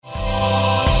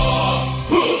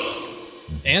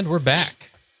And we're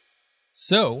back.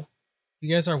 So,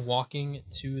 you guys are walking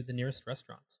to the nearest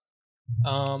restaurant.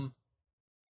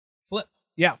 Flip.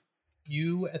 Yeah.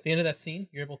 You, at the end of that scene,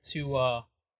 you're able to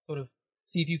sort of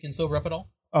see if you can sober up at all.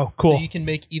 Oh, cool. So you can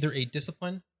make either a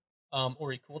discipline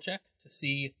or a cool check to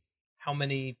see how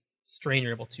many strain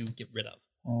you're able to get rid of.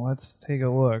 Well, let's take a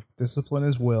look. Discipline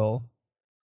is will.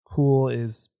 Cool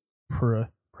is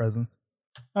presence.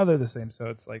 Oh, they're the same, so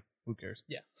it's like, who cares?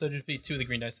 Yeah, so it'd just be 2 of the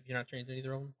green dice if you're not trained in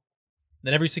either of them.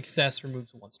 Then every success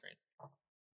removes 1 strain.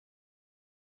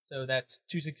 So that's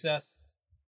 2 success.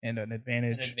 And an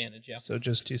advantage. An advantage, yeah. So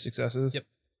just 2 successes? Yep.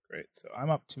 Great. So I'm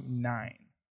up to 9.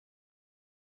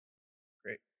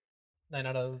 Great. 9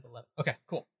 out of 11. Okay,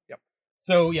 cool. Yep.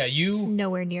 So yeah, It's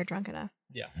nowhere near drunk enough.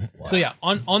 Yeah. Wow. So yeah,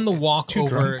 on the walk too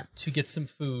over drunk. to get some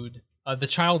food, the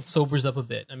child sobers up a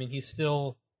bit. I mean, he's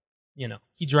still,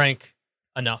 he drank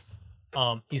enough.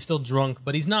 He's still drunk,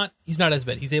 but he's not as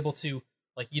bad. He's able to,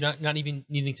 like, you're not even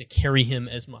needing to carry him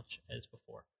as much as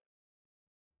before.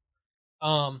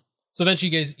 So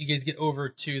eventually you guys get over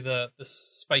to the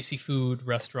spicy food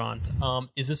restaurant.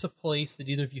 Is this a place that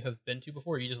either of you have been to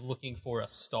before? Or are you just looking for a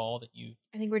stall that you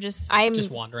I think I'm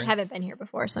just wandering? haven't been here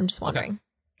before, so I'm just wondering.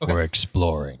 Okay. We're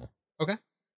exploring. Okay.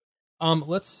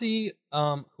 Let's see.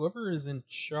 Whoever is in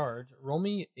charge, roll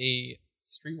me a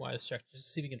streetwise check just to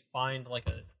see if you can find like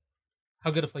how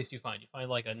good a place do you find? You find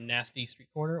like a nasty street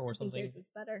corner or I think something? yours is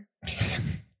better.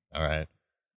 All right.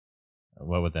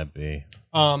 What would that be?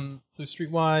 So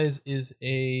streetwise is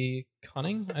a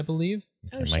cunning, I believe.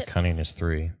 Oh, Okay, my shit. cunning is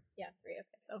 3. Yeah, 3. Okay,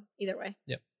 so either way.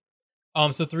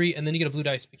 So 3, and then you get a blue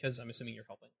dice because I'm assuming you're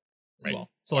helping as Right. well.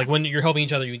 So like when you're helping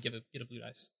each other, you would get a blue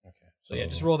dice. Okay. So yeah,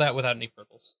 just roll that without any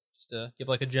purples. Just to give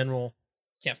like a general,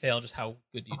 can't fail, just how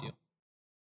good you do.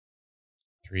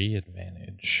 3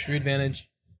 advantage. 3 advantage,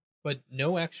 but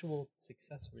no actual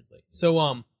success, weirdly.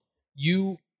 So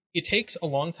it takes a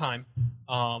long time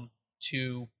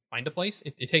to find a place.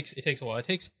 It takes a while. It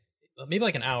takes maybe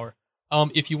like an hour.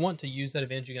 If you want to use that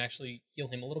advantage, you can actually heal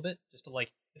him a little bit, just to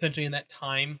like essentially in that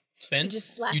time spent,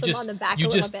 Just slap you him on the back a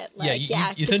little bit. Like,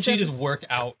 you essentially just work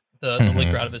out the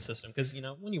liquor out of his system, because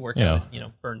when you work out,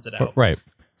 it burns it out. Right.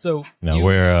 So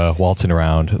We're waltzing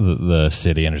around the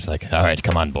city and it's like, all right,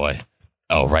 come on, boy.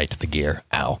 Oh, right, the gear.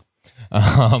 Ow.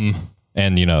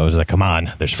 And it was like, come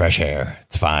on, there's fresh air.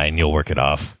 It's fine. You'll work it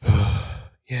off.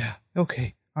 Yeah.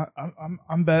 Okay.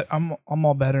 I'm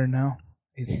all better now.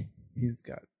 He's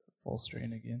got full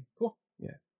strain again. Cool.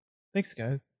 Yeah. Thanks,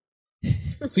 guys.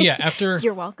 So yeah, after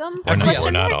You're welcome. We're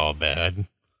Question not mark? all bad.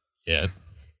 Yeah.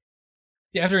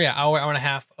 hour and a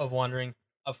half of wandering,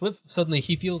 Flip suddenly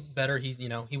he feels better. He's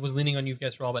he was leaning on you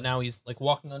guys for all, but now he's like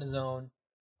walking on his own.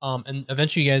 And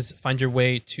eventually you guys find your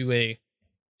way to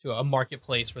a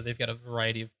marketplace where they've got a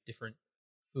variety of different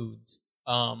foods.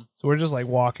 So we're just like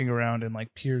walking around in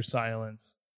like pure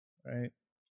silence, right?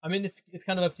 I mean, it's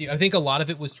kind of up to you. I think a lot of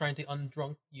it was trying to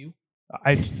undrunk you.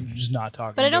 I'm just not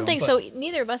talking. But I to don't him. think so.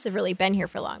 Neither of us have really been here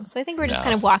for long. So I think we're just No.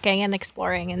 kind of walking and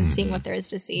exploring and seeing what there is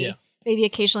to see. Yeah. Maybe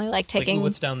occasionally like taking, like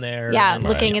what's down there. yeah, and-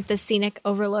 looking at the scenic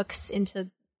overlooks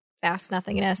into vast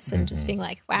nothingness and just being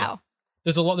like, wow.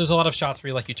 There's a lot of shots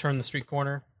where you turn the street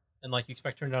corner and like you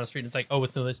expect to turn down a street and it's like, oh,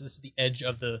 this is the edge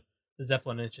of the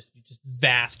Zeppelin, and it's just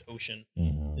vast ocean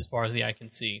as far as the eye can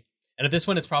see. And at this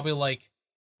one, it's probably like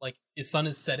his sun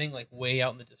is setting like way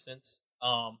out in the distance.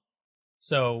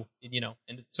 So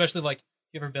and especially like if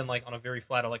you've ever been like on a very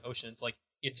flat or like ocean, it's like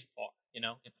it's far.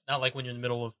 It's not like when you're in the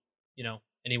middle of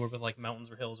anywhere with like mountains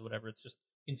or hills or whatever. It's just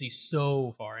you can see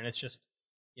so far, and it's just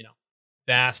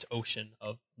vast ocean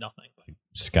of nothing.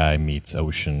 Sky meets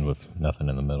ocean with nothing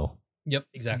in the middle. Yep,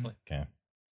 exactly. Okay.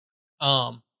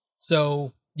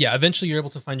 So yeah, eventually you're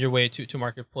able to find your way to a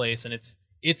marketplace, and it's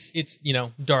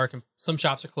dark and some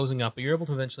shops are closing up, but you're able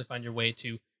to eventually find your way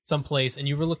to some place. And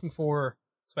you were looking for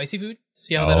spicy food to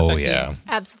see how that affected you.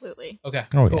 Absolutely. Okay.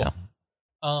 Oh, cool.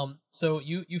 yeah. So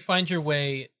you find your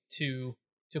way to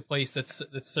a place that's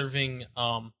serving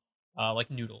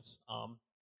like noodles.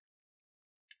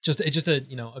 It's just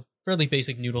a fairly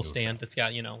basic noodle stand that's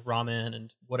got ramen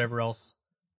and whatever else.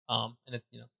 And it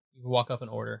you can walk up and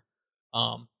order.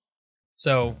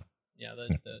 So yeah,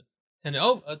 the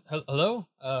tenant. Hello,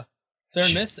 sir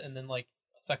and miss. And then like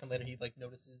a second later, he like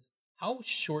notices, how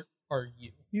short are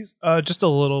you? He's just a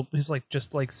little. He's like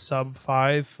just like sub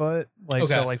 5 foot, like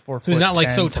Okay. so like 4 foot. So he's not like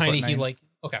 10, so 4 foot tiny. 9. He like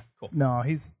okay, cool. No,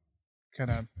 he's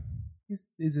kind of.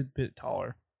 He's a bit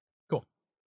taller.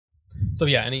 So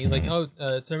yeah, and he like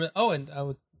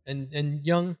and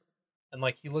young, and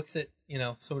like he looks at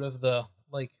sort of the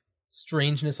like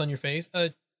strangeness on your face.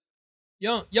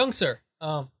 Young sir,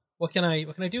 what can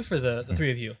I do for the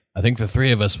three of you? I think the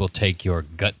three of us will take your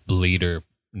gut bleeder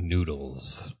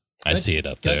noodles. I see it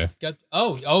up there. Gut.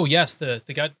 Oh yes, the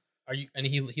gut. Are you? And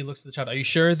he looks at the child. Are you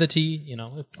sure the tea?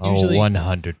 It's usually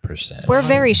 100%. We're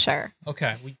very sure.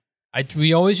 okay.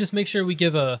 We always just make sure we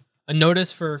give a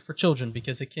notice for children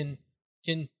because it can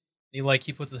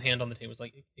he puts his hand on the table. It's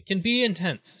like it can be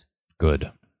intense.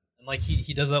 Good. And like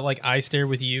he does that like eye stare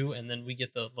with you, and then we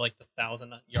get the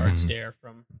 1,000-yard stare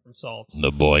from Salt.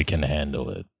 The boy can handle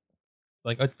it.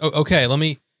 Like okay, let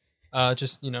me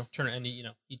just turn it, and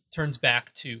he turns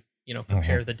back to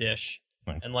prepare the dish,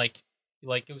 and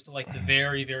he goes to the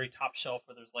very very top shelf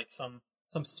where there's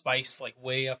some spice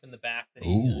way up in the back that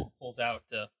he pulls out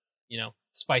to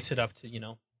spice it up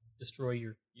to destroy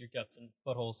your guts and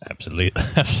buttholes. Absolutely.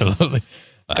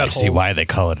 I see why they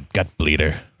call it gut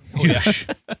bleeder. Oh, yeah.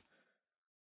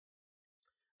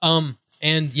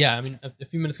 And yeah, I mean, a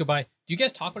few minutes go by. Do you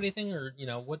guys talk about anything, or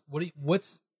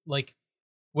what's like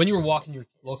when you were walking your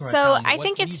local around town? I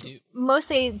think it's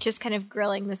mostly just kind of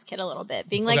grilling this kid a little bit,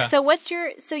 being like,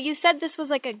 okay. So you said this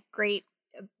was like a great.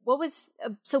 What was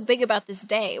so big about this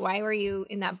day? Why were you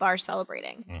in that bar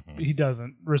celebrating? Mm-hmm. He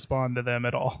doesn't respond to them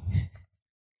at all.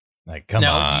 Like, come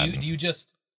on. Do you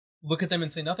just look at them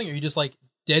and say nothing, or you just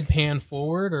deadpan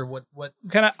forward, or what?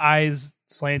 Kind of eyes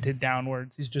slanted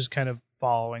downwards. He's just kind of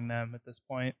following them at this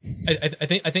point.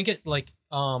 I think it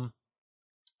I'm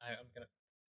gonna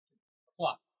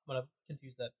Flop. I'm gonna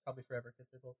confuse that probably forever because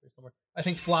they're both here somewhere. I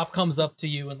think Flop comes up to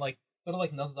you and sort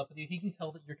of nuzzles up with you. He can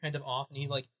tell that you're kind of off, and he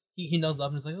nuzzles up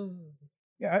and is like, oh.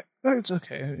 Yeah, it's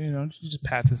okay. He just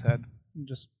pats his head and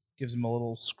just gives him a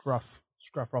little scruff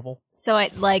ruffle. So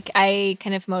I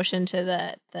kind of motion to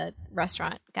the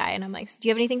restaurant guy, and I'm like, do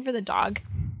you have anything for the dog?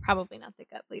 Probably not the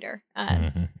gut bleeder.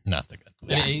 Not the gut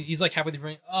bleeder. Yeah. And he's happy to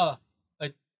bring.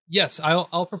 Yes,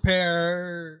 I'll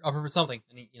prepare something.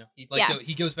 And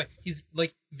he goes back. He's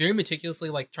very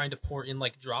meticulously trying to pour in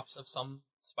drops of some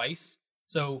spice.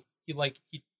 So he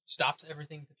stops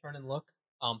everything to turn and look.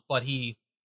 But he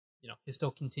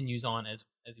still continues on as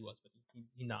he was, but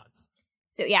he nods.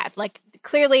 So yeah,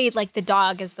 clearly the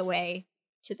dog is the way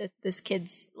to this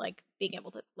kid's being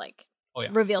able to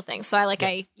reveal things. So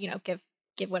I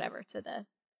give whatever to the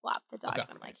Flop, the dog. Okay.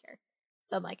 And I'm here.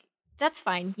 So I'm that's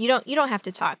fine. You don't have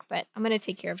to talk, but I'm gonna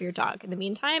take care of your dog in the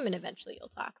meantime, and eventually you'll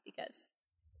talk because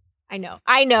I know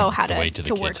how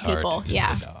to work people.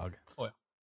 Yeah. Dog. Oh yeah.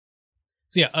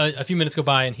 So yeah, a few minutes go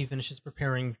by and he finishes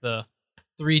preparing the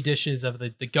 3 dishes of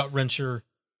the gut wrencher,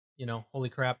 holy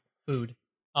crap food.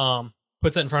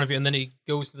 Puts that in front of you, and then he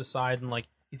goes to the side and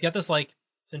he's got this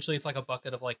essentially it's a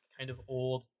bucket of kind of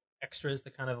old extras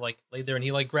that kind of laid there, and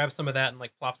he grabs some of that and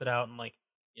plops it out and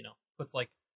puts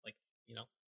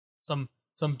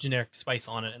some generic spice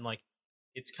on it, and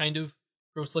it's kind of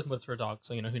gross looking, but it's for a dog,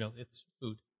 so it's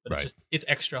food, but right. it's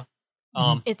extra.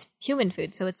 It's human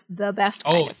food, so it's the best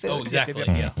kind of food. Oh, exactly.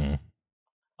 Mm-hmm.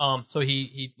 Yeah. So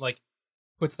he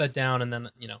puts that down, and then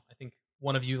I think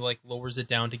one of you lowers it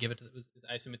down to give it to.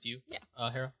 I assume it's you. Yeah.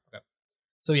 Hera. Okay.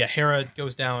 So yeah, Hera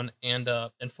goes down, and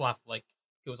Flop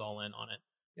goes all in on it.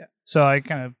 Yeah. So I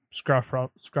kind of scruff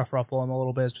ruffle him a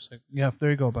little bit. It's just yeah, there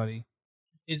you go, buddy.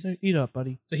 Eat up,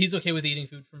 buddy. So he's okay with eating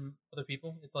food from other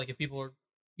people. It's if people are.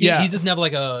 Yeah. He doesn't have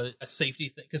a safety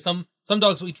thing, because some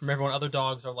dogs will eat from everyone. Other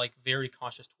dogs are very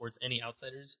cautious towards any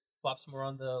outsiders. Flop's more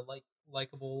on the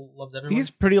likable, loves everyone. He's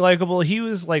pretty likable. He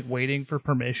was waiting for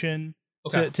permission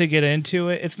to get into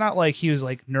it. It's not like he was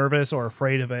nervous or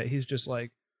afraid of it. He's just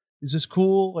is this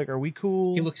cool? Are we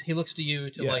cool? He looks to you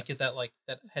to get that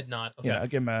that head nod. Okay. Yeah, I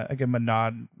give him a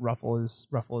nod, ruffle his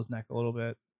neck a little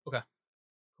bit. Okay.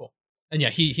 Cool. And yeah,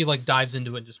 he dives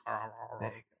into it and just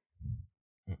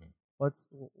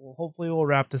Hopefully we'll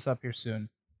wrap this up here soon.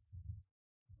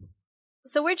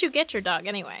 So where'd you get your dog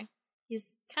anyway?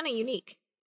 He's kind of unique.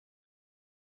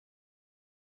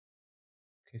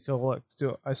 Okay, so look,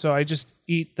 so I just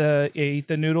eat the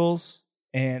noodles,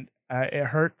 and it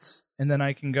hurts, and then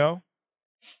I can go.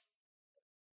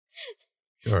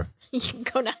 Sure. You can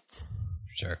go nuts.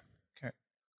 Sure. Okay.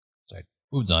 Sorry.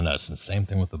 Food's on us, and same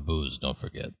thing with the booze. Don't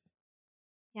forget.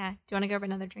 Yeah. Do you want to go have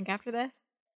another drink after this?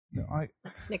 No,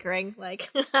 Snickering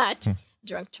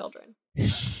drunk children.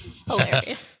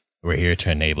 Hilarious. We're here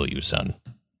to enable you, son.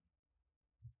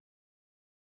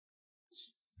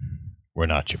 We're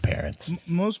not your parents.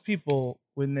 Most people,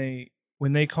 when they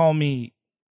call me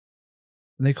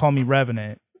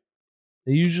Revenant,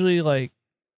 they usually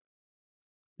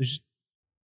there's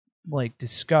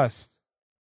disgust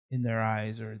in their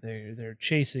eyes, or they're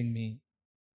chasing me.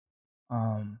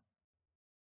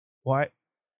 Why?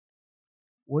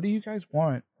 What do you guys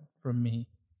want from me?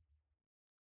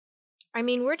 I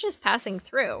mean, we're just passing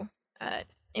through. I'm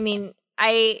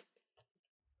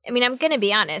going to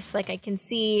be honest. Like, I can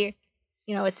see,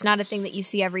 it's not a thing that you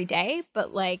see every day,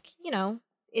 but like,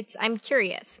 I'm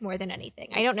curious more than anything.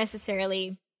 I don't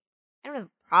have a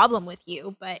problem with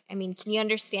you, but I mean, can you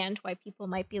understand why people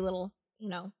might be a little,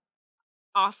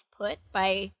 off put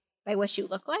by what you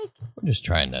look like? We're just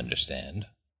trying to understand.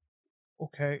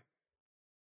 Okay.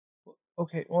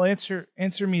 Well,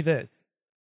 answer me this.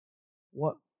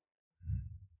 What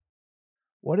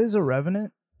is a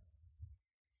revenant?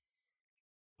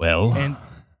 Well, and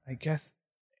I guess,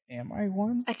 am I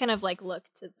one? I kind of like look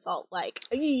to Salt like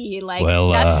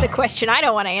that's the question I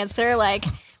don't want to answer. Like,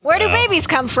 where do babies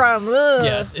come from? Ugh.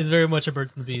 Yeah, it's very much a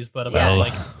birds and the bees, but about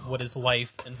like what is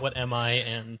life and what am I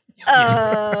and.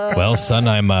 Well, son,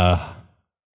 I'm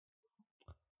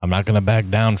not gonna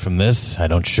back down from this. I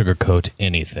don't sugarcoat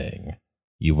anything.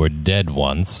 You were dead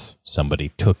once. Somebody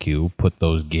took you, put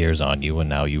those gears on you, and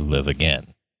now you live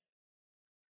again.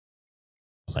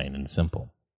 Plain and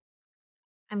simple.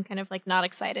 I'm kind of like not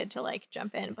excited to like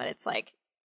jump in, but it's like,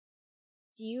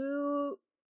 do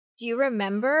you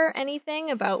remember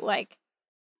anything about like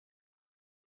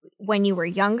when you were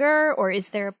younger, or is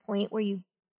there a point where you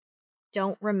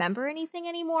don't remember anything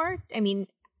anymore? I mean,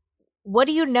 what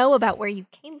do you know about where you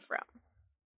came from?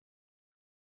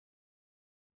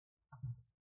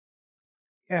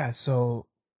 Yeah, so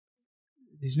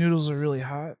these noodles are really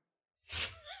hot.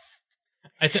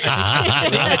 I think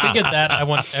at that, I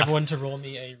want everyone to roll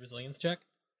me a resilience check.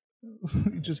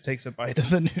 He just takes a bite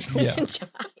of the noodle. Yeah.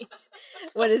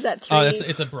 What is that? 3?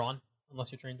 It's a brawn,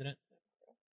 unless you're trained in it.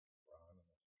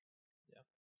 Yeah.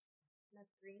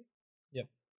 That's green. Yep.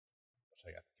 So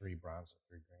I got 3 bronze and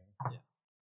 3 green. Yeah.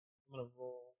 I'm gonna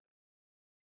roll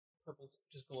purples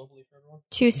just globally for everyone.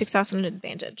 2 success and an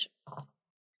advantage.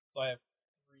 So I have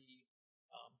 3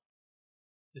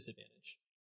 disadvantage.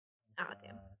 Ah,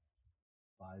 damn.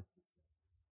 5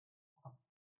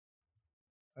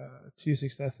 successes. 2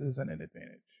 successes and an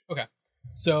advantage. Okay.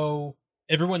 So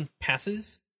everyone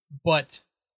passes, but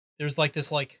there's like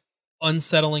this like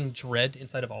unsettling dread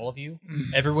inside of all of you.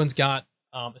 Everyone's got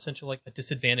essentially like a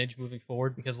disadvantage moving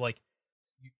forward because like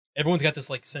everyone's got this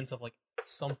like sense of like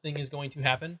something is going to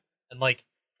happen, and like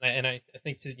I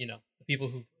think to the people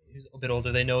who's a bit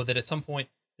older, they know that at some point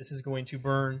this is going to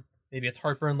burn. Maybe it's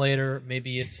heartburn later.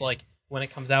 Maybe it's like when it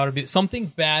comes out, something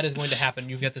bad is going to happen.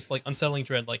 You get this like unsettling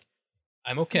dread. Like,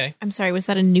 I'm okay. I'm sorry. Was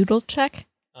that a noodle check?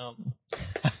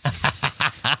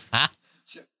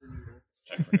 Check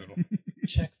for noodle.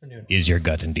 Check for noodle. Is your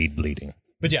gut indeed bleeding?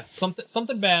 But yeah,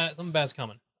 something bad's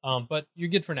coming. But you're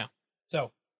good for now.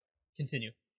 So,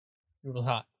 continue. Noodle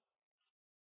hot.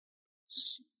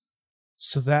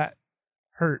 So that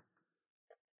hurt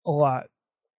a lot.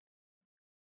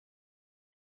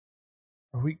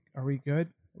 Are we good?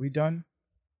 Are we done?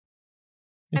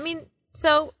 I mean,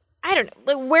 so I don't know.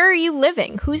 Like, where are you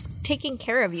living? Who's taking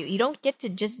care of you? You don't get to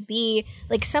just be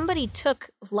like somebody took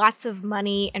lots of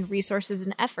money and resources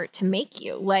and effort to make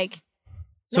you. Like,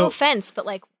 no offense, but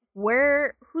like,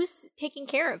 who's taking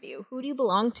care of you? Who do you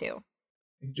belong to?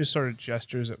 He just sort of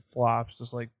gestures at Flops,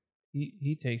 just like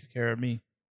he takes care of me,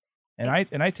 and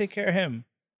I take care of him.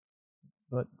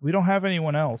 But we don't have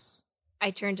anyone else. I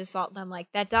turn to Salt and I'm like,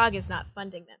 that dog is not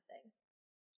funding that thing.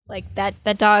 Like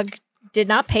that dog did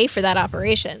not pay for that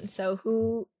operation. So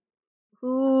who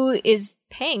is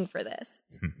paying for this?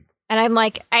 And I'm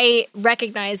like, I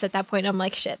recognize at that point, I'm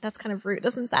like, shit, that's kind of rude,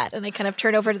 isn't that? And I kind of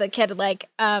turn over to the kid like,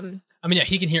 I mean, yeah,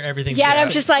 he can hear everything. Yeah, and I'm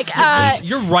just like,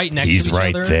 you're right next to each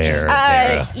other. He's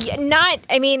right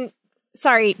there.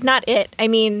 Sorry, not it. I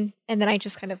mean, and then I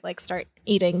just kind of like start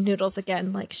eating noodles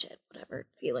again, like shit, whatever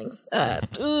feelings.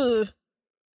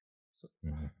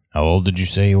 How old did you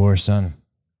say you were, son?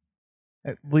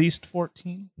 At least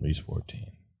 14. At least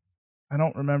 14. I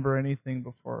don't remember anything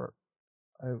before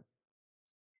I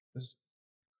was.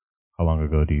 How long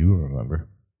ago do you remember?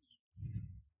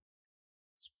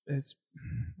 It's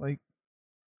like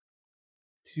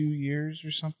 2 years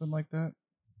or something like that.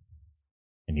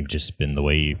 And you've just been the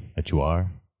way that you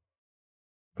are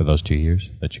for those 2 years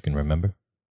that you can remember?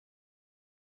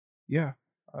 Yeah.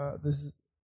 This is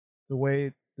the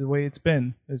way it's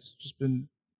been. It's just been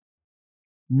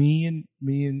me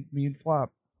and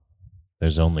Flop.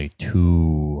 There's only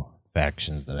 2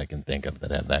 factions that I can think of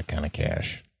that have that kind of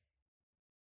cash.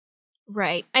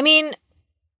 Right. I mean,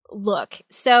 look,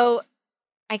 so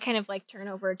I kind of like turn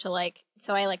over to like,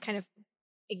 so I like kind of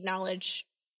acknowledge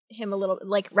him a little,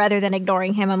 like rather than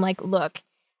ignoring him, I'm like, look,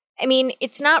 I mean,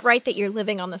 it's not right that you're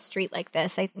living on the street like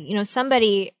this.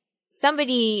 Somebody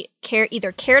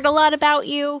either cared a lot about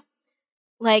you,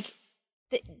 like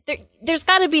there's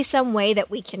got to be some way that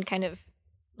we can kind of,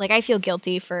 like, I feel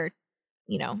guilty for,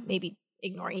 maybe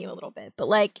ignoring you a little bit, but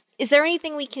like, is there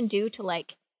anything we can do to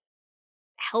like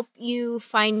help you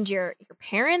find your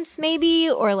parents, maybe,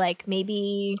 or like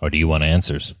maybe? Or do you want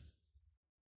answers?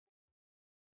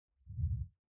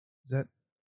 Is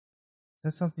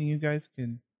that something you guys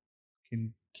can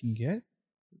get?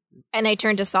 And I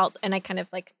turn to Salt and I kind of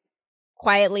like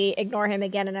quietly ignore him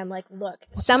again, and I'm like, look,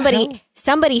 somebody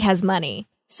has money.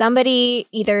 Somebody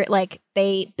either like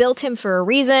they built him for a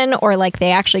reason, or like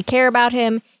they actually care about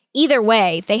him. Either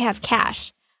way, they have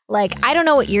cash. Like, I don't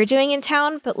know what you're doing in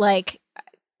town, but like,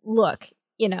 look,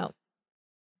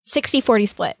 60-40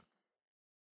 split.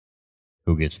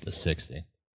 Who gets the 60?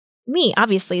 Me,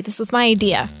 obviously. This was my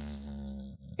idea.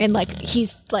 And like,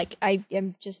 he's like, I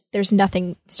am just, there's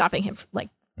nothing stopping him, like,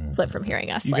 Flip from hearing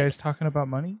us. You like, guys talking about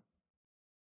money?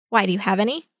 why, do you have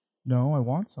any? No, I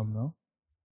want some though.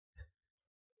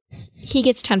 He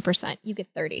gets 10%. You get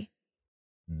 30.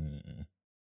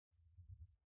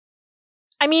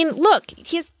 I mean, look,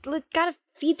 he's got to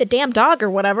feed the damn dog or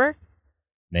whatever.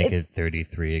 Make it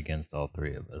 33 against all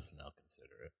three of us, and I'll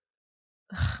consider it.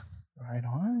 Right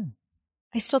on.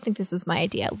 I still think this is my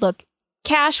idea. Look,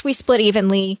 cash, we split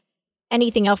evenly.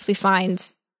 Anything else we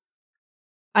find,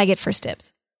 I get first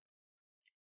dibs.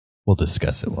 We'll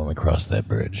discuss it when we cross that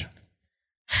bridge.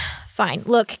 Fine.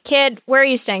 Look, kid, where are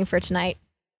you staying for tonight?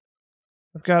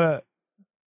 I've got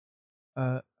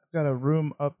a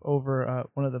room up over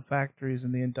one of the factories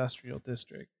in the industrial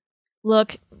district.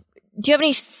 Look, do you have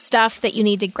any stuff that you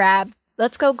need to grab?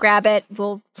 Let's go grab it.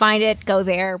 We'll find it, go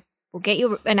there. We'll get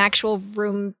you an actual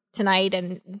room tonight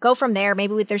and go from there.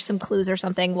 Maybe there's some clues or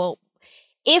something.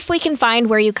 If we can find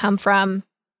where you come from,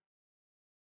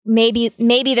 maybe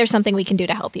there's something we can do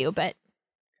to help you, but...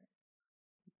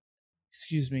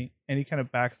 Excuse me. And he kind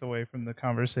of backs away from the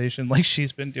conversation like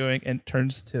she's been doing and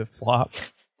turns to Flop.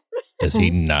 Does he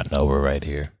not know we're right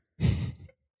here?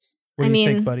 What do you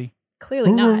think, buddy?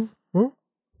 Clearly not.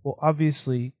 Well,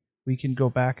 obviously, we can go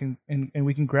back and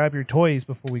we can grab your toys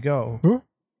before we go.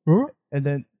 And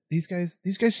then these guys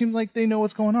seem like they know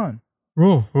what's going on.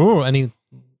 And he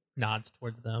nods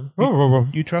towards them.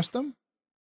 You trust them?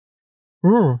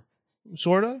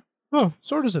 Sorta?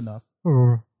 Sorta's enough.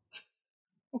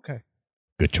 Okay.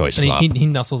 Good choice, And Flop. he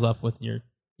nuzzles up with your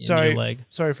leg.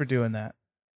 Sorry for doing that.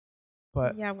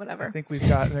 But Yeah, whatever. I think we've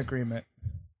got an agreement.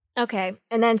 Okay.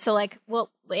 And then so like, well,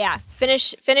 yeah,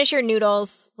 finish your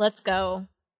noodles. Let's go.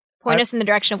 Point us in the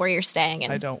direction of where you're staying.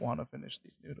 And I don't want to finish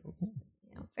these noodles.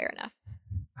 fair enough.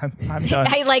 I'm done.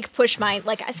 I like push mine.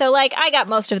 I got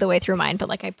most of the way through mine, but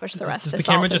like I push the rest Does to the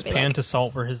Salt. camera and just be pan like, to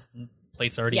Salt where his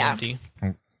plate's already Yeah. empty?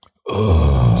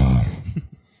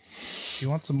 You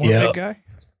want some more, Yeah. big guy?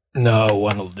 No,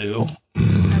 one'll do.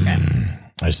 Okay.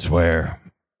 I swear.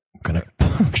 I'm going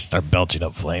to start belching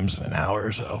up flames in an hour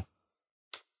or so.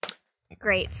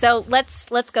 Great. So let's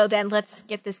go then. Let's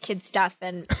get this kid stuff,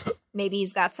 and maybe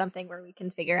he's got something where we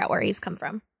can figure out where he's come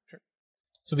from.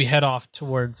 So we head off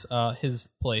towards his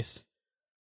place.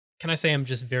 Can I say I'm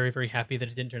just very, very happy that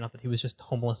it didn't turn out that he was just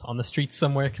homeless on the streets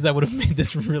somewhere, because that would have made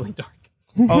this really dark.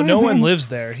 Oh, no one lives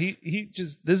there. He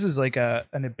just, this is like an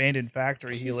abandoned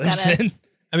factory he lives gotta- in.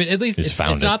 I mean, at least Just it's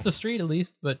found it. not the street, at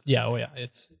least, but yeah,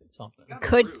 it's something.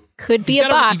 Could be You've a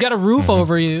got box. You've got a roof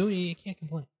over you. You can't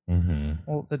complain. Mm-hmm.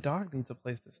 Well, the dog needs a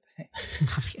place to stay,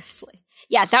 Obviously.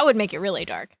 Yeah, that would make it really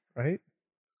dark. right?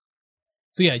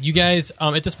 So yeah, you guys.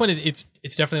 At this point, it's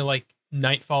definitely like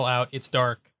nightfall out. It's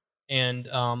dark, and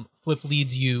Flip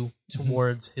leads you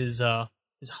towards his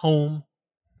home,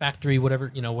 factory, whatever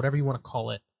you want to call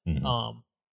it. Mm-hmm.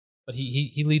 But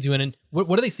he leads you in, and what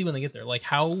do they see when they get there? Like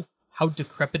how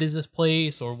decrepit is this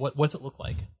place, or what's it look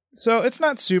like? So it's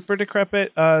not super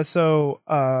decrepit.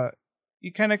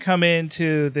 You kind of come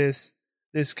into this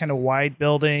kind of wide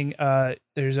building.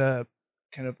 There's a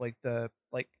kind of like the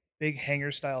big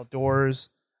hangar style doors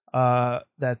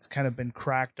that's kind of been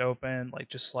cracked open, like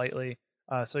just slightly.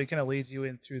 So he kind of leads you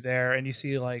in through there, and you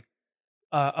see like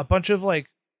a bunch of like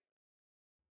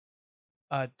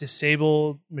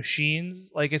disabled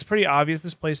machines. Like it's pretty obvious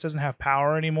this place doesn't have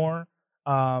power anymore.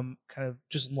 Kind of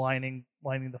just lining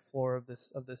the floor of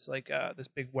this like this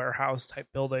big warehouse type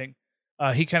building.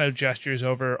 He kind of gestures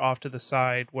over off to the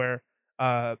side where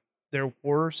there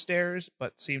were stairs,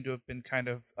 but seem to have been kind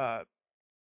of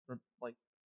like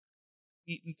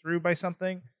eaten through by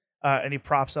something. And he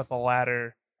props up a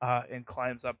ladder and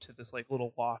climbs up to this like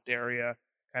little loft area,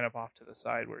 kind of off to the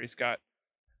side where he's got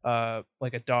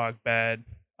like a dog bed,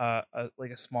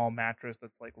 like a small mattress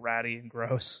that's like ratty and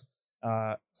gross.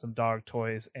 Some dog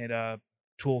toys and a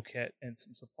toolkit and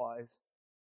some supplies.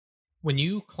 When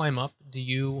you climb up, do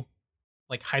you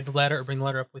like hide the ladder or bring the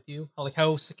ladder up with you?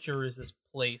 How secure is this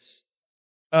place?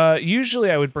 Usually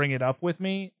I would bring it up with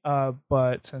me,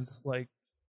 but since like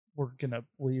we're gonna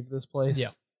leave this place, Yeah.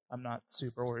 I'm not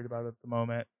super worried about it at the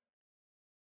moment.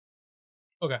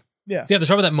 Okay. Yeah. So yeah, there's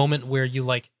probably that moment where you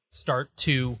like start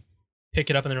to pick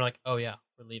it up and they're like, oh yeah,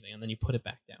 we're leaving, and then you put it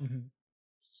back down. Mm-hmm.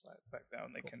 Slide it back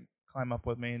down. They can climb up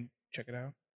with me and check it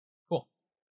out. Cool.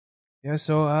 Yeah.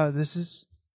 So this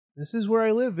is where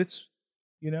I live. It's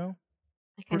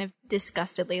I kind of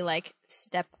disgustedly like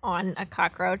step on a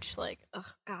cockroach. Like, oh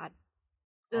god,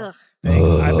 ugh.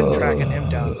 Thanks. I've been tracking him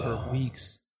down for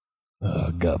weeks.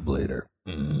 Gut bleeder.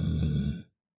 You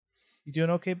doing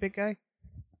okay, big guy?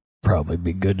 Probably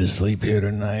be good to sleep here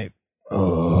tonight.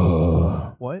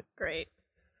 Oh. What? Great.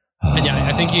 And yeah,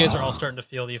 I think you guys are all starting to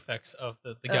feel the effects of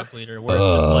the gut bleeder, where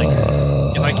it's just like,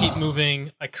 if I keep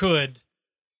moving, I could,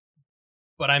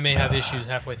 but I may have issues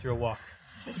halfway through a walk.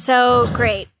 So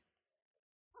great.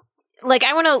 Like,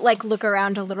 I want to like look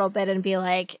around a little bit and be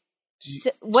like, Do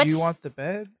what's you want the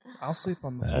bed? I'll sleep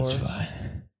on the That's floor.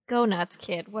 fine. go nuts,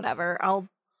 kid. Whatever.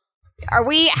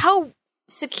 How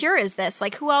secure is this?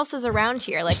 Like, who else is around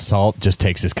here? Like, Salt just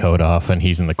takes his coat off and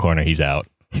he's in the corner. He's out.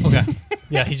 Okay.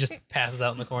 Yeah, he just passes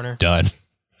out in the corner. Done.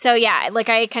 so yeah, like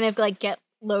I kind of like get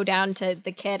low down to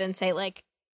the kid and say like,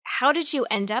 how did you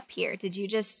end up here?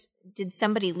 Did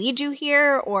somebody lead you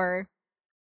here, or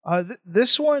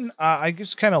This one I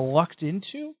just kind of lucked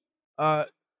into.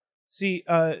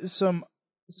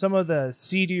 Some of the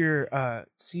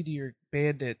seedier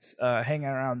bandits hang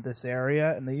around this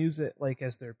area, and they use it like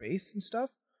as their base and stuff.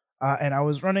 And I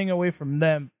was running away from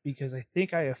them because I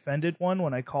think I offended one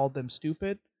when I called them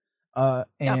stupid. yeah,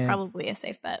 And, probably a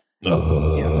safe bet. yeah,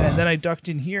 and then I ducked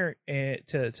in here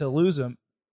to lose him.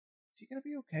 Is he gonna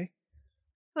be okay?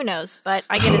 Who knows? But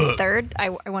I get his third. I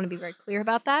want to be very clear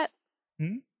about that.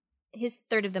 Hmm? His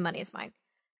third of the money is mine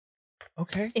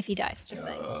Okay, if he dies. Just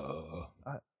saying.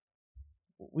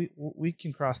 we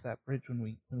can cross that bridge when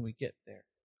we get there.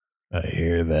 I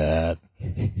hear that.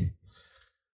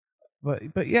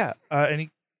 But yeah, and he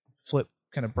flip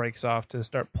kind of breaks off to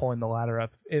start pulling the ladder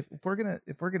up. If we're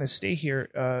gonna stay here,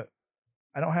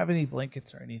 I don't have any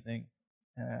blankets or anything.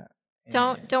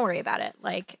 Don't worry about it.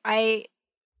 Like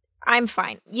I'm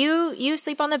fine. You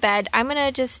sleep on the bed. I'm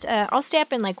gonna just I'll stay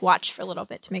up and like watch for a little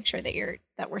bit to make sure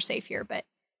that we're safe here. But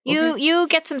you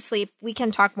get some sleep. We can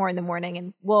talk more in the morning,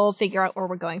 and we'll figure out where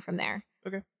we're going from there.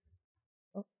 Okay.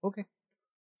 Oh, okay.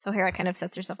 So Hera kind of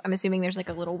sets herself. I'm assuming there's like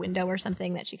a little window or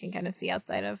something that she can kind of see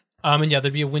outside of. And yeah,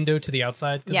 there'd be a window to the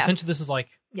outside. Because Yeah. essentially this is like,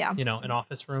 Yeah. an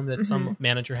office room that some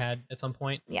manager had at some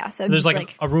point. Yeah. So So, there's just,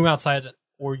 like a room outside,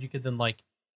 or you could then like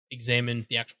examine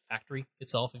the actual factory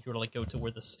itself if you were to like go to where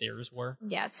the stairs were.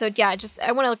 yeah. So yeah, just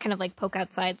I want to kind of like poke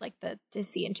outside like to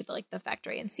see into the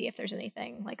factory and see if there's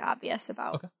anything like obvious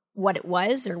about Okay. what it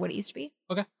was or what it used to be.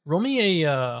 Okay. Roll me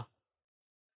a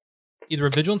either a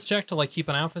vigilance check to like keep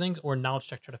an eye out for things, or a knowledge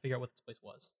check to try to figure out what this place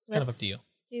was. It's kind of up to you.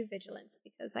 Let's do vigilance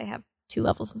because I have 2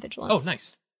 levels in vigilance. Oh,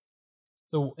 nice.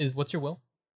 So what's your will?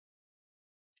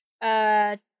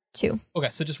 2. Okay,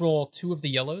 so just roll 2 of the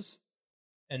yellows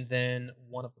and then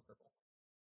 1 of the purple.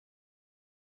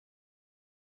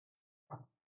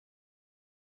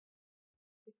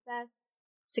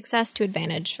 Success to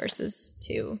advantage versus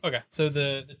 2. Okay, so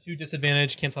the 2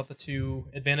 disadvantage cancel out the 2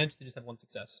 advantage. They just have 1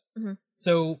 success. Mhm.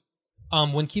 So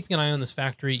when keeping an eye on this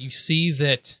factory, you see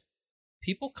that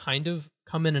people kind of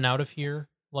come in and out of here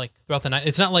like throughout the night.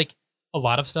 It's not like a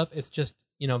lot of stuff. It's just,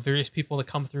 various people that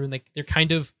come through, and they're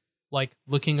kind of like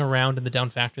looking around in the down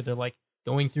factory. They're like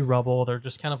going through rubble. They're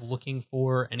just kind of looking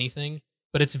for anything,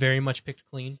 but it's very much picked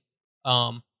clean.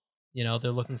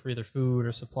 They're looking for either food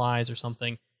or supplies or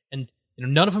something. And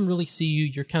none of them really see you.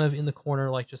 You're kind of in the corner,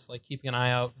 like just like keeping an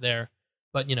eye out there.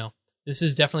 But this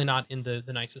is definitely not in the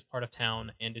nicest part of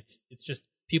town, and it's just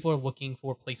people are looking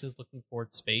for places, looking for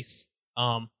space.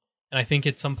 And I think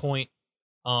at some point,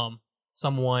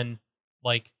 someone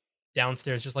like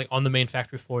downstairs, just like on the main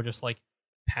factory floor, just like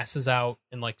passes out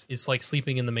and like is like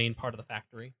sleeping in the main part of the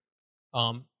factory.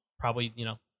 Probably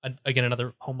again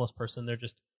another homeless person. They're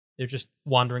just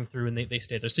wandering through, and they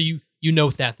stay there. So you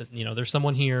note that there's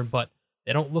someone here, but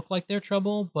they don't look like they're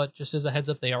trouble. But just as a heads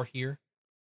up, they are here.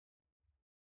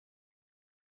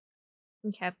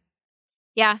 Okay.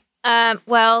 Yeah.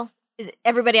 Well,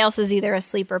 everybody else is either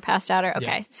asleep or passed out, or okay.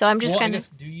 Yeah. So I'm just kind of.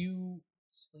 Do you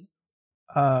sleep?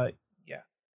 Yeah.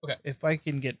 Okay. If I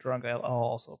can get drunk, I'll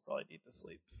also probably need to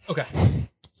sleep. Okay.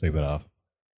 Sleep it off.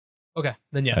 Okay.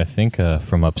 Then yeah. I think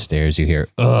from upstairs you hear,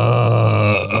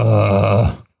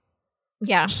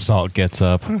 Yeah. Salt gets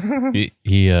up.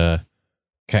 he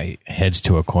Guy heads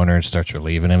to a corner and starts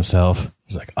relieving himself.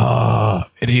 He's like, "Oh,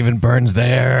 it even burns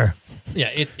there. Yeah,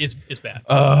 it's bad.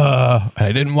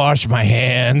 I didn't wash my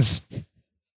hands."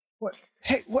 What?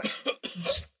 Hey, what?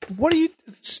 What are you?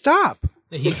 Stop!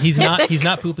 He's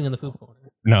not pooping in the poop corner.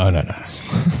 No.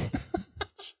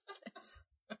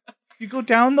 You go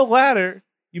down the ladder,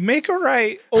 you make a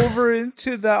right over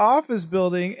into the office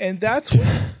building, and that's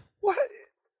what?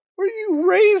 Were you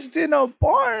raised in a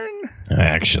barn?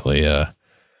 Actually, I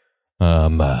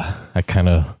kind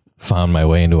of found my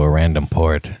way into a random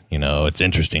port. You know, it's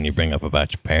interesting you bring up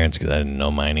about your parents because I didn't know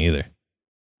mine either.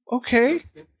 Okay.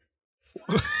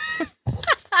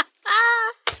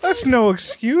 That's no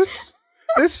excuse.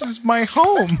 This is my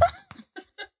home.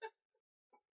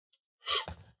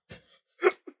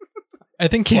 I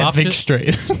think Can't Flop think just, straight.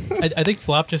 I think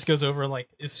Flop just goes over and like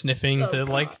is sniffing the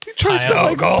like He tries to tile.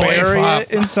 like Go away, bury Flop.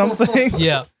 it in something.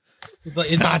 Yeah,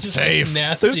 it's not just, safe. Like,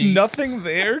 nasty. There's nothing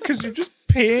there because you're just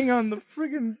peeing on the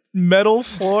friggin' metal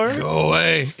floor. Go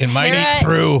away. It might Hera- eat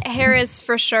through. Hera's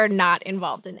for sure not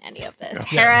involved in any of this.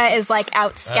 Hera is like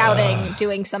out scouting,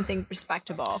 doing something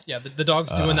respectable. Yeah, the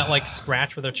dog's doing that like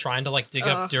scratch where they're trying to like dig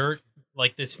up dirt,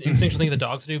 like this instinctual thing the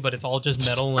dogs do, but it's all just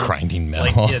metal and Grinding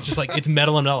like metal. yeah, just like it's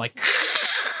metal and metal, like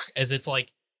as it's like,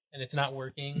 and it's not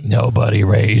working. Nobody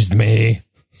raised me.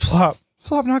 Flop,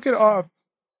 knock it off.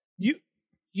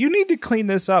 You need to clean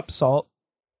this up, Salt.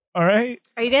 All right?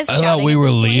 Are you guys? I shouting thought we at were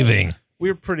this point? leaving.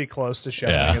 We're pretty close to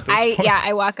shouting Yeah. at this point.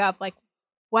 I walk up like,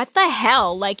 what the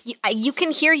hell? Like you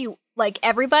can hear you like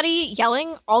everybody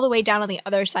yelling all the way down on the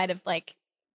other side of like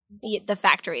the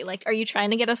factory. Like, are you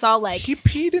trying to get us all like? He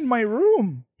peed in my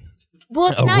room. Well,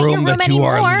 it's A not your room room that you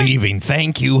anymore. are leaving.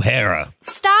 Thank you, Hera.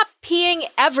 Stop peeing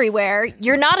everywhere.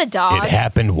 You're not a dog. It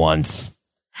happened once.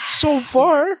 So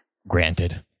far.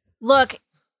 Granted. Look,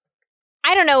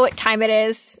 I don't know what time it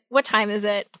is. What time is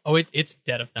it? Oh, it's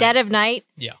dead of night. Dead of night?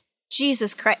 Yeah.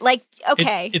 Jesus Christ. Like,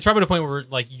 okay. It's probably the point where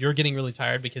like you're getting really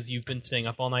tired because you've been staying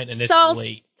up all night and it's Salt,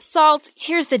 late. Salt,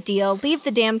 here's the deal. Leave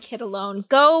the damn kid alone.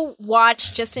 Go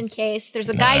watch just in case. There's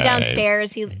a guy All right.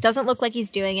 downstairs. He doesn't look like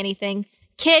he's doing anything.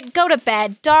 Kid, go to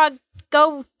bed. Dog,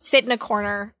 go sit in a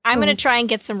corner. I'm going to try and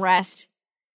get some rest.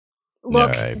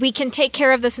 Look, All right. we can take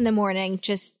care of this in the morning.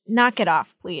 Just knock it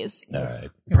off, please. All right.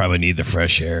 Probably need the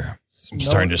fresh air. I'm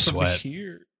starting to Smell it from sweat.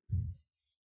 here.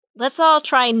 Let's all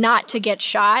try not to get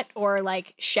shot or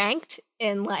like shanked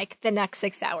in like the next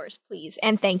 6 hours, please.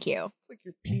 And thank you. It's like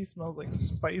your pee smells like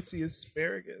spicy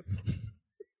asparagus.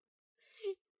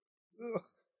 Ugh.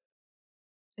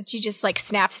 And she just like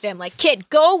snaps at him like, kid,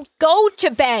 go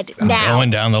to bed I'm now. going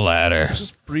down the ladder.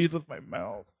 Just breathe with my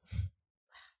mouth.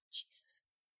 Jesus.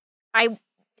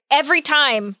 Every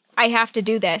time I have to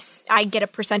do this, I get a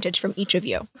percentage from each of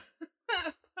you.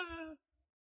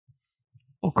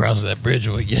 We'll cross that bridge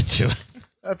when we get to it.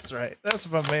 That's right. That's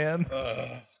my man.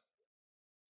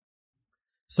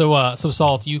 So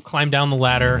Salt, you climb down the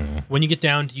ladder. Mhm. When you get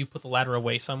down, do you put the ladder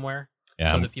away somewhere Yeah,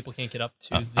 so I'm- that people can't get up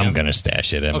to? I'm going to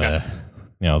stash it in, Okay.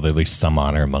 at least some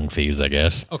honor among thieves, I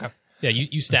guess. Okay. So yeah,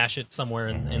 you stash it somewhere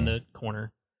in the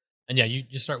corner, and yeah,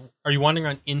 you start. Are you wandering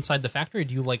around inside the factory, or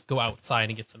do you like go outside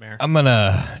and get some air? I'm going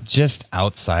to just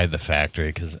outside the factory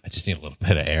because I just need a little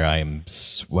bit of air. I am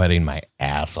sweating my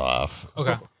ass off.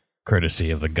 Okay.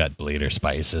 Courtesy of the gut bleeder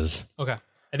spices. Okay.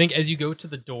 I think as you go to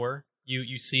the door,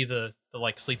 you see the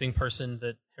like sleeping person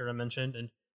that Hera mentioned, and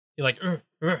he like, and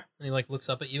he like looks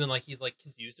up at you, and like he's like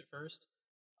confused at first.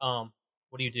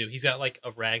 What do you do? He's got like a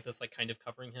rag that's like kind of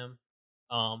covering him.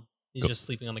 He's just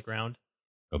sleeping on the ground.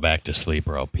 Go back to sleep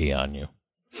or I'll pee on you.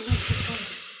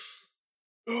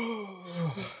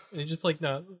 And he's just like,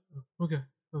 no, okay,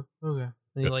 okay.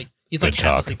 And he like he's Good like half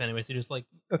talk. asleep anyway, so he just like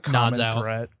A nods common out.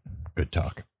 threat. Good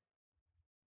talk.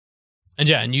 And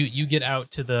yeah, and you get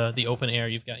out to the open air.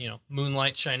 You've got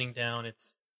moonlight shining down.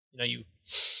 It's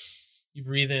you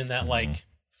breathe in that like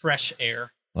fresh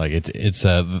air. Like it's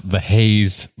the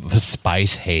haze, the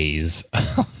spice haze.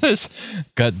 This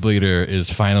gut bleeder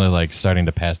is finally like starting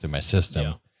to pass through my system.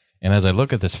 Yeah. And as I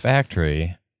look at this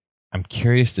factory, I'm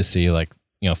curious to see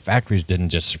factories didn't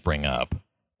just spring up.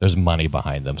 There's money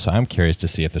behind them. So I'm curious to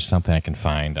see if there's something I can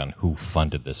find on who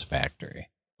funded this factory.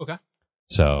 Okay.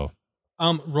 So,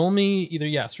 Roll me either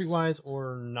streetwise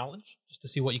or knowledge just to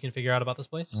see what you can figure out about this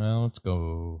place. well, let's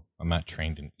go. I'm not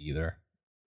trained in either.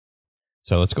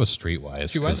 So let's go streetwise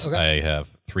Streetwise? because Okay. I have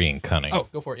 3 in cunning. Oh,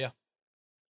 go for it. Yeah.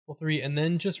 Roll 3, and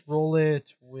then just roll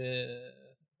it with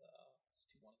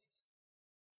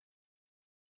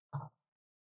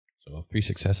So 3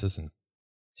 successes and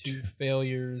 2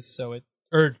 failures. So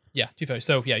 2 failures.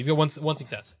 So yeah, you've got one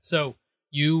success. So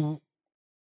you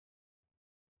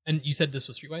said this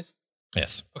was streetwise.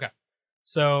 yes.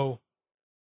 So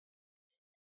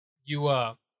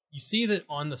you see that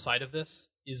on the side of this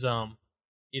is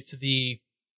it's the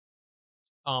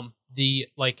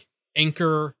like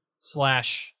anchor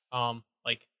slash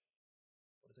like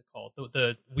what is it called,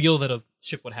 the wheel that a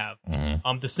ship would have.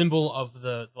 The symbol of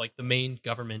the main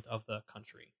government of the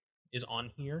country is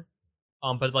on here,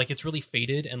 but like it's really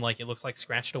faded and like it looks like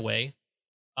scratched away.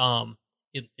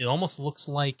 It almost looks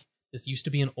like this used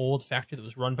to be an old factory that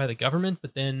was run by the government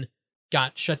but then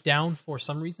got shut down for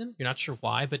some reason. You're not sure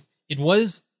why, but it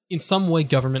was in some way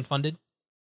government funded.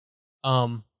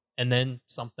 And then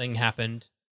something happened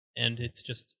and it's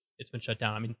been shut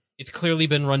down. I mean, it's clearly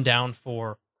been run down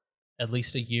for at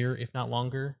least a year, if not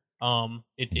longer.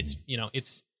 It's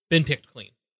it's been picked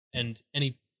clean, and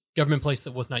any government place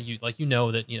that was not used, like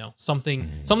that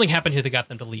something happened here that got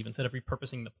them to leave instead of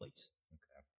repurposing the place.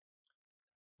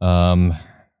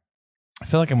 I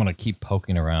feel like I'm gonna keep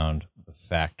poking around the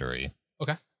factory.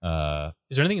 Okay.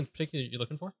 Is there anything in particular you're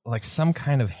looking for? Like some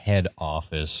kind of head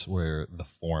office where the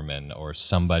foreman or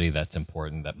somebody that's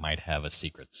important that might have a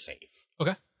secret safe.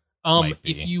 Okay. Might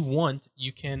be. If you want,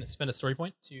 you can spend a story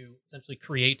point to essentially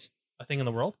create a thing in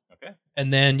the world. Okay.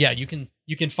 And then you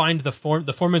can find the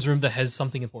foreman's room that has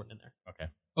something important in there.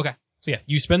 Okay. So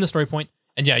you spend the story point,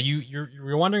 and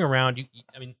you're wandering around. You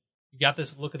got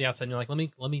this look at the outside, and you're like,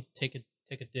 let me take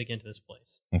a dig into this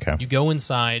place. Okay. You go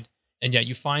inside, and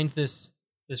you find this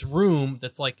room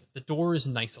that's like the door is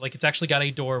nice. Like it's actually got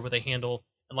a door with a handle,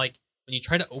 and like when you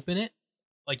try to open it,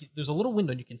 like there's a little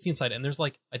window and you can see inside, and there's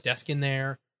like a desk in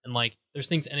there, and like there's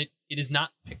things, and it is not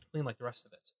picked clean like the rest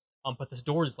of it. But this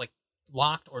door is like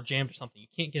locked or jammed or something. You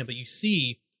can't get it, but you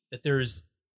see that there's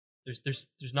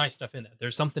nice stuff in there.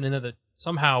 There's something in there that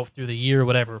somehow through the year or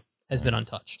whatever has been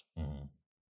untouched.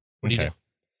 What do you do?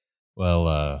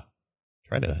 Well,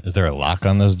 is there a lock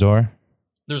on this door?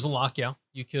 There's a lock, yeah.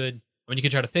 You could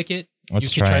try to pick it.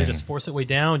 Let's you could try to and- just force it way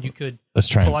down. You could Let's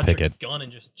try pull and out pick your it. gun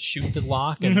and just shoot the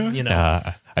lock, and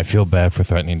I feel bad for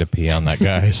threatening to pee on that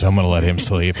guy, so I'm gonna let him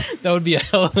sleep. that would be a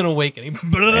hell of an awakening.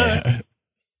 Yeah.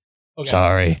 Okay.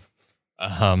 Sorry.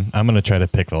 I'm gonna try to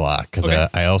pick the lock because Okay.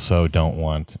 I also don't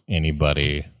want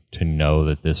anybody to know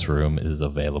that this room is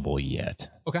available yet.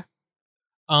 Okay.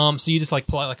 So you just like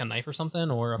pull out like a knife or something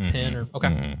or a pin or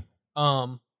okay.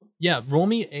 Yeah. Roll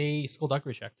me a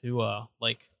skullduggery check to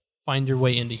like find your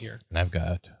way into here. And I've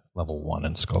got level 1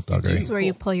 in This skullduggery. is where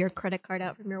you pull your credit card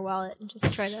out from your wallet and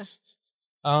just try to.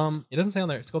 It doesn't say on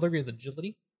there. Skullduggery is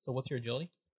agility. So what's your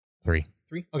agility? 3.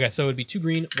 3. Okay. So it'd be 2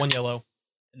 green, 1 yellow,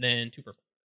 and then 2 purple.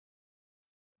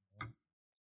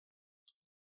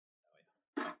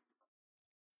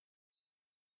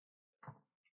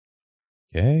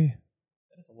 Okay.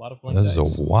 That is a lot of blank That is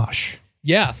dice. a wash.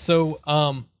 Yeah, so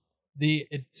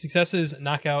successes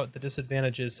knock out the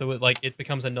disadvantages, so it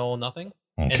becomes a null nothing,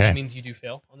 and that Okay. means you do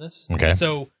fail on this. Okay.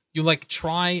 So you like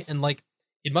try and like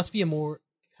it must be a more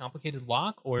complicated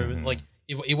lock, or it was like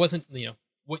it wasn't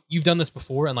what you've done this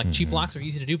before, and like cheap locks are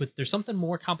easy to do, but there's something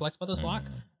more complex about this lock.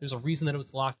 There's a reason that it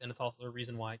was locked, and it's also a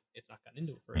reason why it's not gotten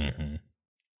into it for a year.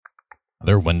 Are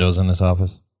there windows in this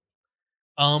office?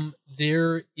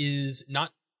 There is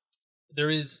not. There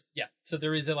is, yeah. So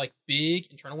there is a like big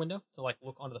internal window to like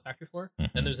look onto the factory floor.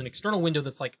 And there's an external window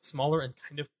that's like smaller and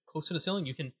kind of closer to the ceiling.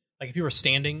 You can like if you were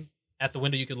standing at the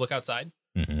window, you could look outside.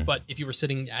 But if you were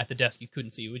sitting at the desk, you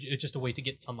couldn't see. It's just a way to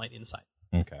get sunlight inside.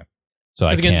 Okay. So I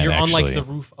Because again, can't you're actually... on like the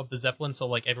roof of the Zeppelin, so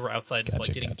like everywhere outside is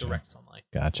like getting direct sunlight.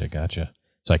 Gotcha.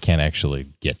 So I can't actually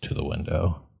get to the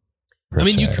window. I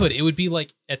mean, you se. could. It would be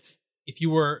like if you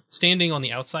were standing on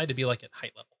the outside, it'd be like at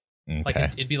height level. Okay.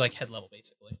 Like it'd be like head level,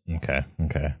 basically.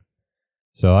 Okay.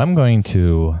 So I'm going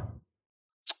to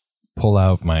pull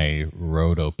out my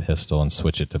roto pistol and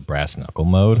switch it to brass knuckle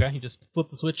mode. Okay, you just flip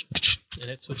the switch, and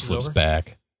it switches Flips over.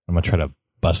 back. I'm going to try to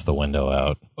bust the window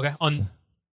out. Okay, on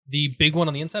the big one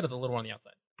on the inside or the little one on the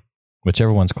outside?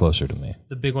 Whichever one's closer to me.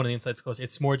 The big one on the inside is closer.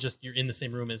 It's more just you're in the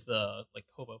same room as the like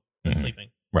hobo that's sleeping.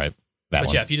 Right. That But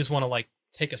one. yeah, if you just want to like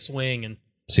take a swing and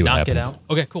See what knock happens. it out.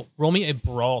 Okay, cool. Roll me a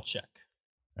brawl check.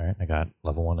 All right. I got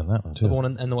level 1 in that one, too. The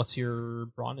one and what's your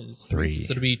brawn is 3.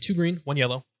 So it'll be 2 green, 1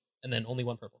 yellow, and then only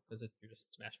 1 purple because you're just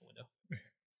smashing a window.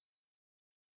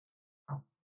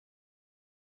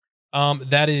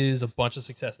 That is a bunch of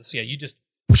successes. So yeah, you just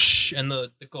whoosh, and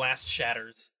the glass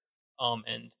shatters.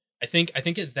 And I think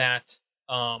at that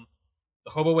the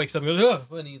hobo wakes up and goes,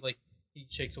 "Ugh," and he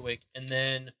shakes awake, and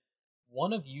then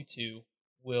one of you two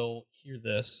will hear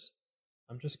this.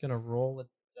 I'm just gonna roll a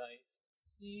dice.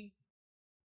 See,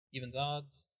 evens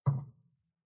odds.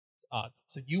 It's odds.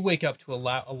 So you wake up to a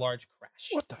large crash.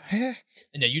 What the heck?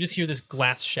 And yeah, you just hear this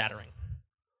glass shattering.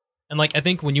 And like I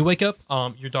think when you wake up,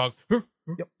 your dog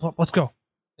Yep, let's go.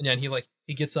 And yeah, and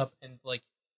he gets up and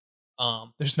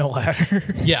There's no ladder.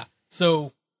 yeah.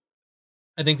 So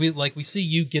I think we see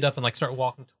you get up and like start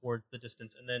walking towards the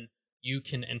distance, and then you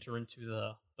can enter into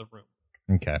the room.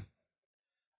 Okay.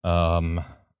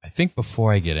 I think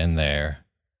before I get in there,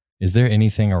 is there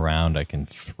anything around I can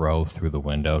throw through the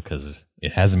window? Because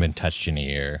it hasn't been touched in a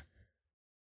year.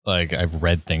 Like, I've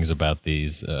read things about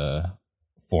these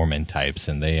foreman types,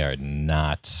 and they are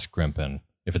not scrimping.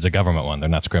 If it's a government one, they're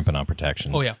not scrimping on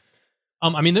protections. Oh yeah.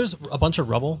 I mean, there's a bunch of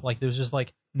rubble. Like, there's just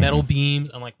like metal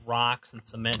beams and like rocks and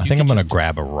cement. I think I'm gonna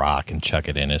grab a rock and chuck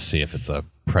it in to see if it's a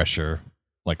pressure,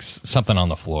 like something on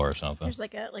the floor or something. There's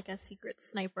like a secret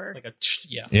sniper. like a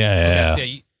yeah. Yeah. So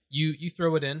yeah, you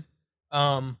throw it in.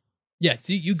 Yeah.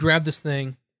 So you grab this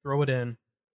thing, throw it in,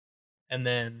 and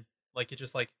then like it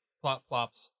just like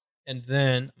plops, and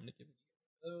then I'm gonna give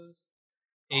you those.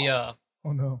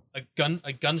 Oh no.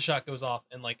 A gunshot goes off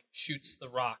and like shoots the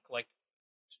rock like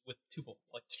with 2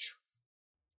 bullets. Like,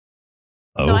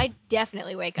 So I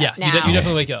definitely wake up now. you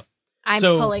definitely wake up. I'm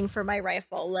So- pulling for my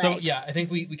rifle. Like, So yeah, I think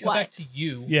we come What? back to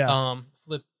you. Yeah.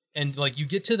 Flip, and like you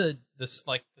get to the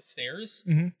stairs,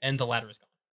 Mhm. and the ladder is gone.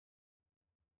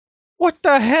 What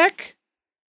the heck?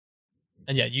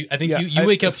 And yeah, I think Yeah, you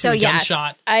wake up to So, a yeah.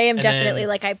 gunshot. I am And definitely then,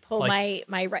 like I pull like-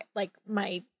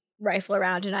 my rifle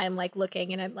around and I'm like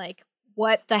looking and I'm like,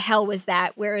 what the hell was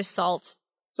that? Where is Salt?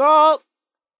 Salt!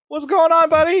 What's going on,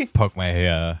 buddy? Poke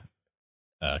my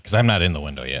because I'm not in the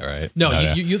window yet, right? No,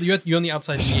 you're on the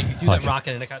outside. You threw that Okay.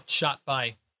 rocket and it got shot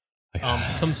by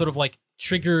some sort of like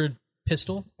triggered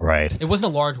pistol. Right. It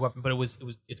wasn't a large weapon, but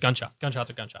it's gunshot. Gunshots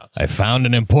are gunshots. I found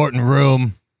an important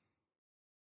room.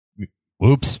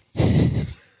 Whoops.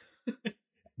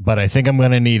 But I think I'm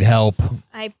gonna need help.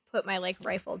 I put my like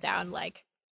rifle down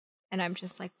and I'm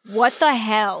just like, what the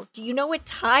hell? Do you know what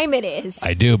time it is?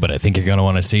 I do, but I think you're gonna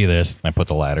want to see this. I put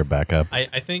the ladder back up.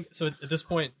 I think so. At this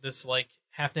point, this like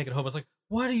half naked hobo is like,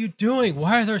 "What are you doing?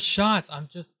 Why are there shots? I'm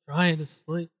just trying to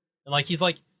sleep." And like he's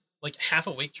like half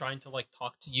awake, trying to like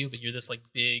talk to you, but you're this like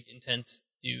big, intense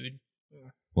dude.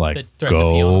 Like, that threatened to pee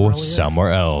on him go earlier.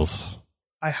 somewhere else.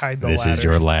 I hide the This ladder. is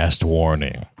your last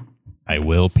warning. I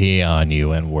will pee on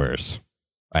you and worse.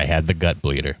 I had the gut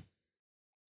bleeder.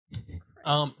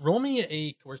 Roll me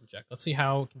a coercion check. Let's see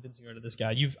how convincing you are to this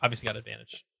guy. You've obviously got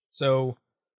advantage. So,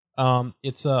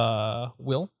 it's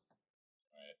Will.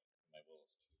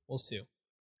 Will's 2.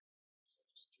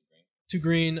 2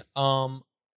 green, 1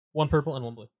 purple, and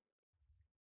 1 blue.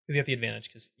 Because you have the advantage,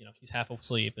 because he's half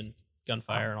asleep and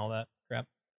gunfire and all that crap.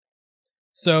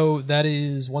 So that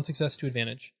is 1 success, 2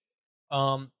 advantage.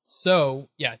 So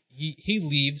yeah, he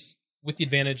leaves with the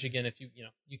advantage again. If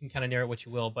you can kind of narrow what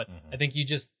you will, but I think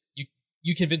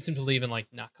you convince him to leave and like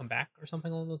not come back or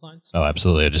something along those lines. Oh,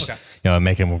 absolutely. I just Okay.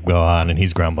 make him go on, and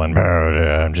he's grumbling.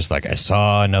 I'm just like, I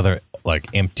saw another like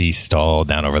empty stall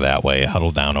down over that way,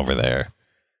 huddled down over there.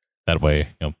 That way,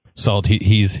 Salt.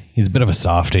 He's a bit of a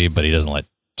softie, but he doesn't let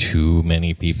too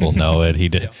many people know it.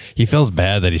 He feels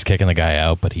bad that he's kicking the guy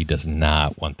out, but he does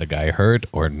not want the guy hurt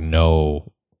or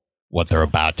know what they're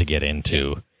about to get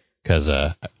into, because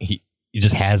he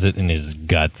just has it in his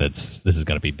gut that this is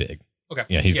going to be big. Okay.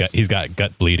 Yeah, he's got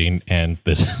gut bleeding and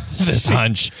this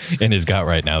hunch in his gut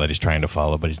right now that he's trying to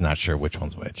follow, but he's not sure which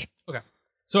one's which. Okay.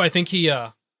 So I think he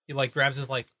like grabs his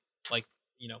like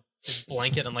his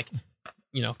blanket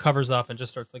and covers up and just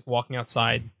starts like walking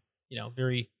outside,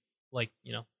 very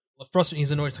frustrated.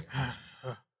 He's annoyed. He's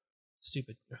like,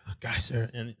 stupid guys,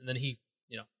 and then he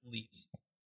leaves.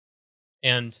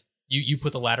 And you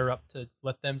put the ladder up to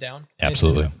let them down?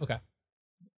 Absolutely. Okay.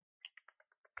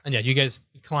 And yeah, you guys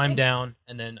climb down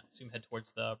and then I assume head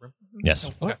towards the room. Yes.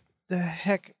 Okay. The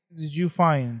heck did you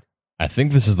find? I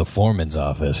think this is the foreman's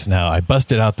office. Now, I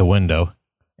busted out the window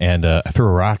and I threw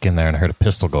a rock in there and I heard a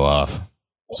pistol go off.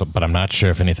 But I'm not sure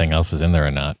if anything else is in there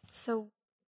or not. So,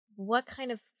 what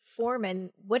kind of foreman?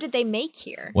 What did they make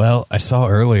here? Well, I saw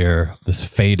earlier this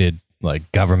faded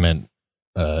like government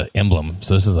emblem.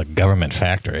 So this is a government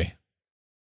factory.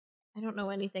 I don't know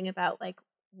anything about like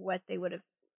what they would have.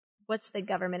 What's the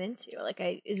government into? Like,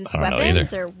 is this I don't know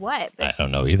weapons either. or what? I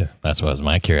don't know either. That's what was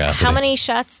my curiosity. How many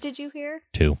shots did you hear?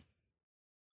 2.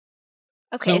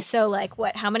 Okay, so like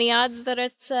what? How many odds that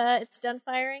it's done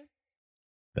firing?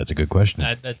 That's a good question.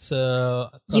 That's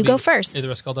You go first. Either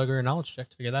a skulldugger or a knowledge check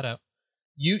to figure that out.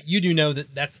 You do know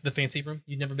that that's the fancy room.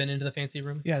 You've never been into the fancy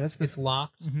room. Yeah, that's It's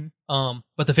locked. Mhm.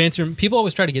 But the fancy room, people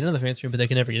always try to get into the fancy room, but they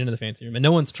can never get into the fancy room, and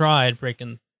no one's tried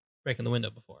breaking the window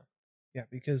before. Yeah,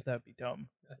 because that'd be dumb.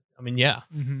 I mean, yeah.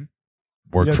 Mm-hmm.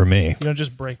 Worked Yeah. for me. You don't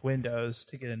just break windows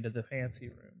to get into the fancy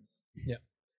rooms.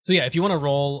 So yeah, if you want to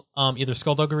roll either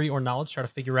skullduggery or knowledge, try to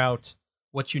figure out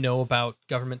what you know about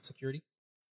government security?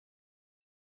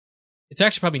 It's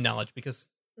actually probably knowledge because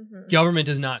government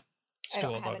is not I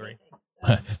don't have skullduggery.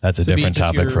 anything, so. That's a So be different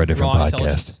just topic for your a different raw podcast.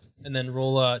 intelligence, and then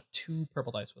roll 2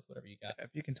 purple dice with whatever you got. If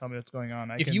you can tell me what's going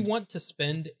on, If you want to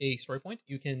spend a story point,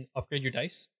 you can upgrade your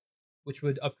dice, which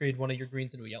would upgrade one of your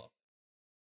greens into a yellow.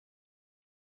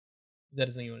 If that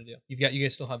is the thing you want to do. You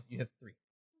guys still have 3. Do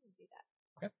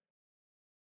that. Okay.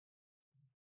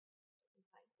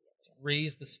 Let's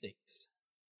raise the stakes.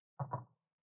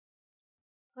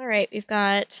 All right, we've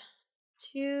got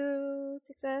 2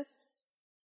 success,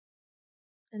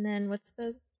 and then what's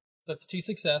the? So that's 2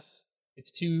 success.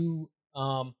 It's 2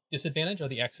 disadvantage, or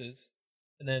the X's,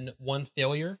 and then 1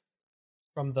 failure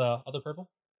from the other purple,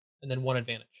 and then 1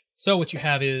 advantage. So what you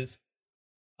have is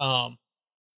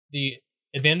the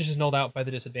advantage is nulled out by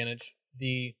the disadvantage.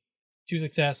 The 2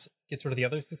 success gets rid of the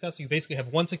other success. So you basically have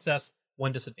 1 success,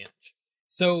 1 disadvantage.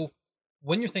 So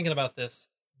when you're thinking about this,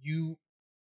 you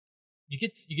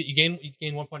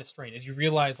gain 1 point of strain as you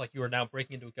realize like you are now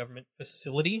breaking into a government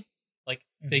facility, like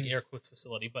big air quotes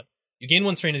facility, but you gain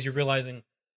 1 strain as you're realizing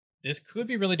this could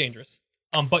be really dangerous.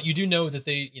 But you do know that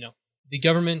the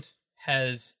government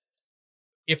has,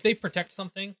 if they protect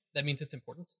something, that means it's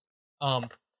important.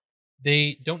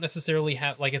 They don't necessarily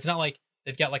have, like, it's not like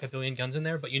they've got like a billion guns in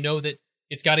there, but you know that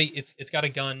it's got a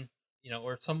gun,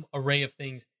 or some array of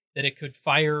things that it could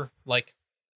fire like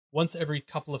once every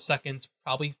couple of seconds,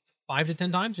 probably 5 to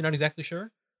 10 times. You're not exactly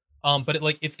sure. But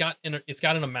it's got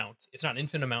an amount. It's not an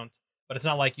infinite amount, but it's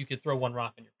not like you could throw 1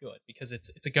 rock and you're good, because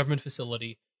it's a government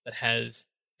facility that has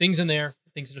things in there,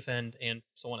 things to defend, and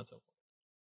so on and so forth.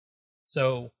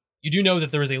 So you do know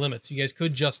that there is a limit. So you guys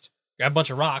could just grab a bunch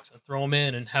of rocks and throw them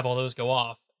in and have all those go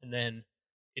off, and then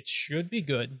it should be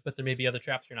good, but there may be other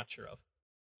traps you're not sure of.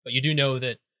 But you do know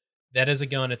that is a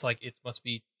gun. It's like it must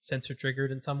be sensor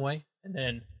triggered in some way, and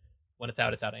then when it's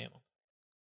out of ammo.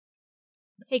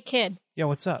 Hey kid, Yeah,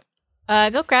 what's up?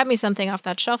 go grab me something off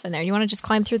that shelf in there. You want to just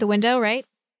climb through the window, right?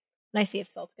 And I see if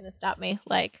Salt's gonna stop me.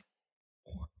 Like,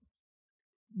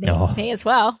 No. may as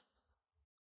well.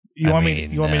 You I want mean,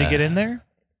 me? You want me to get in there?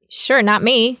 Sure, not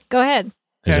me. Go ahead.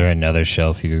 Is Okay. there another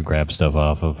shelf you could grab stuff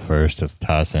off of first to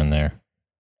toss in there?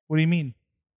 What do you mean?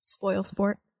 Spoil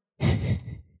sport.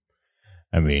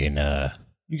 I mean,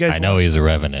 You guys? I know he's a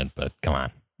revenant, but come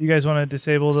on. You guys want to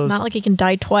disable It's those not like he can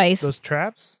die twice. those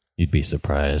traps? You'd be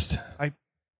surprised.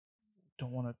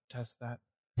 Don't want to test that.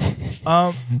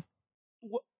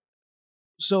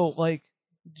 So like,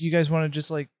 do you guys want to just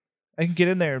like? I can get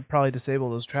in there and probably disable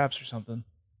those traps or something.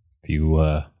 If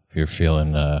you're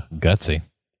feeling gutsy,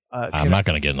 I'm not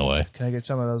going to get in the way. Can I get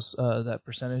some of those that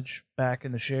percentage back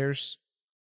in the shares?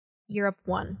 You're up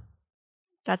 1.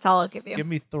 That's all I'll give you. Give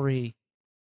me 3,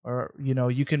 or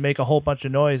you can make a whole bunch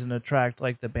of noise and attract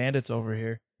like the bandits over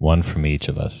here. 1 from each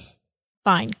of us.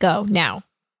 Fine, go now.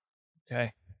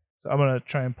 Okay, so I'm gonna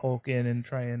try and poke in and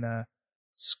try and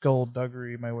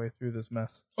skullduggery my way through this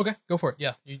mess. Okay, go for it.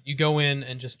 Yeah, you go in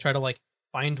and just try to like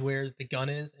find where the gun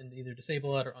is and either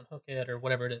disable it or unhook it or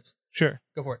whatever it is. Sure.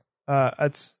 Go for it.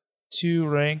 That's 2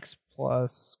 ranks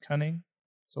plus cunning.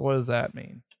 So what does that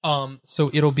mean? So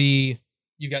it'll be,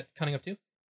 you got cunning of 2.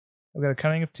 I've got a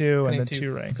cunning of 2 Cunning and of then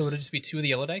 2 ranks. So it'll just be 2 of the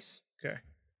yellow dice. Okay.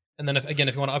 And then if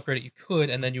you want to upgrade it, you could,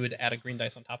 and then you would add a green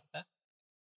dice on top of that.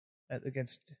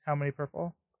 Against how many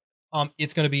purple?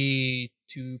 It's going to be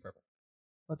 2 purple.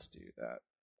 Let's do that.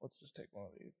 Let's just take one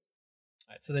of these.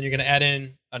 All right, so then you're going to add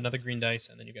in another green dice,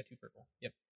 and then you got 2 purple.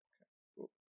 Yep. Cool.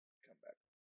 Come back.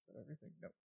 Is that everything?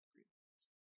 Nope.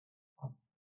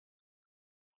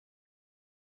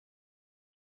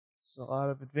 It's a lot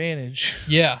of advantage.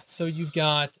 Yeah, so you've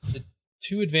got the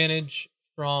 2 advantage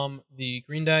from the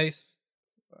green dice.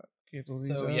 Cancel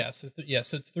these So out.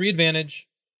 so it's 3 advantage,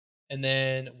 and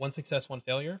then 1 success, 1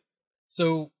 failure.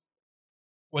 So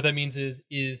what that means is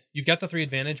you've got the 3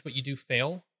 advantage, but you do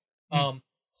fail.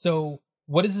 So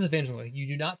what is this advantage like? You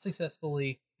do not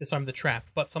successfully disarm the trap,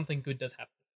 but something good does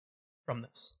happen from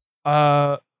this.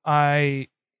 I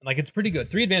Like, it's pretty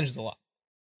good. 3 advantage is a lot.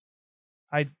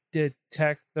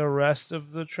 detect the rest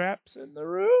of the traps in the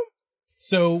room.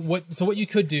 So what you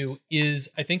could do is,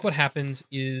 I think what happens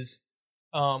is,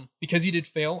 because you did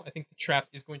fail, I think the trap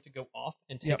is going to go off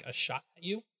and take a shot at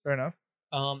you. Fair enough.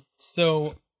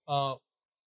 So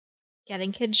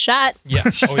Getting kids shot. yeah,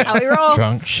 oh yeah. How we roll.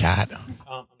 Drunk shot.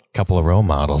 Couple of role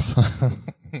models.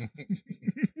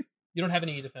 You don't have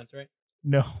any defense, right?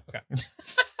 No. Okay.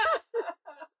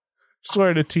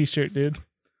 Swear to t-shirt, dude.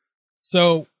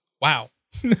 So wow.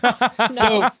 No.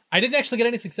 So I didn't actually get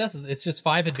any successes. It's just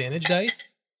 5 advantage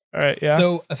dice. All right, yeah.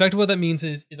 So effectively, what that means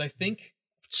is I think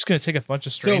just gonna take a bunch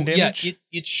of strain so. damage. Yeah,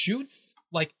 it shoots,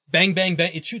 like bang, bang,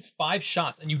 bang. It shoots 5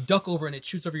 shots, and you duck over, and it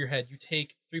shoots over your head. You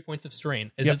take 3 points of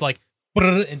strain as Yep. it like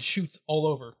brrr, and shoots all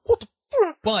over.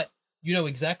 But you know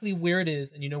exactly where it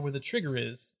is, and you know where the trigger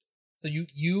is. So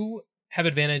you have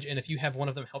advantage, and if you have one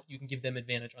of them help, you can give them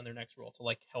advantage on their next roll to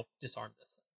like help disarm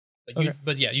this thing. But Okay.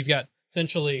 but yeah, you've got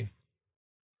essentially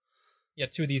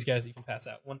 2 of these guys that you can pass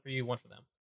out. One for you, one for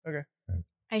them.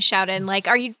 I shout in like,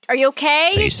 "Are you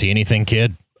okay?" So you see anything,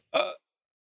 kid?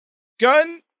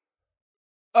 Gun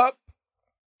up,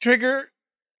 trigger.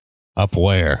 Up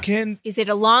where? Can Is it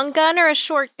a long gun or a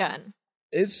short gun?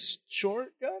 it's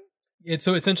short gun?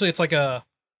 So essentially, it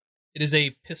is a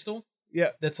pistol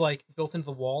Yeah. that's like built into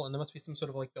the wall, and there must be some sort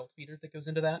of like belt feeder that goes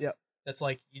into that. Yep. That's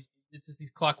like it's just these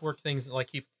clockwork things that like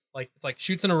keep like it's like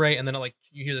shoots an array, and then it, like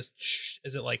you hear this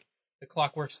as it like the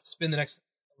clockworks spin the next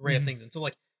array of Mhm. things, and so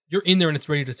like you're in there and it's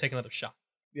ready to take another shot.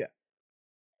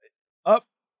 Up.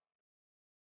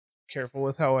 Careful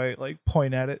with how I like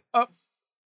point at it. Up.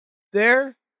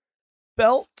 There.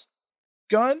 Belt.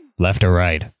 Gun. Left or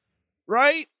right?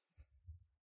 Right.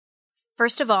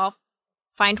 First of all,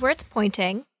 find where it's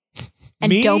pointing, and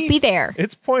Me? don't be there.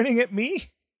 It's pointing at me.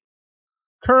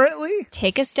 Currently.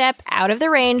 Take a step out of the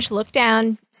range, look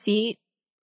down, see.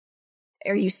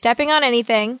 Are you stepping on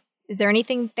anything? Is there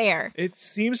anything there? It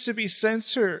seems to be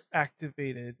sensor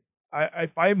activated.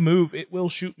 If I move, it will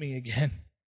shoot me again.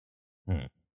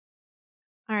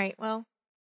 All right, well.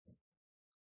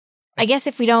 I guess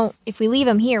if we leave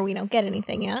him here, we don't get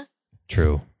anything, yeah?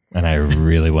 True. And I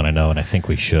really want to know, and I think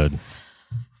we should.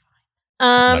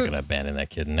 I'm not going to abandon that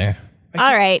kid in there.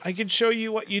 All right. I can show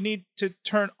you what you need to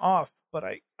turn off, but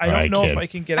I All don't right, know kid. if I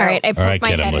can get All out. right, I All put right, my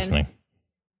kid, head I'm in. listening.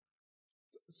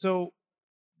 So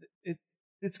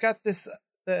it's got this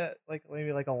like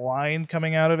maybe like a line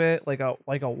coming out of it, like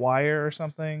a wire or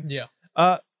something. Yeah.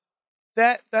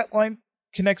 That line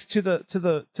connects to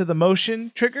the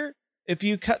motion trigger. If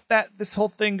you cut that, this whole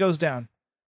thing goes down.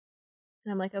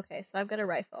 And I'm like, okay, so I've got a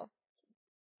rifle.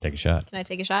 Take a shot. Can I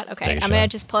take a shot? Okay, Take a I'm gonna shot.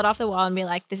 just pull it off the wall and be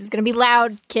like, "This is gonna be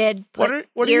loud, kid. What are you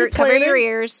cover your planning?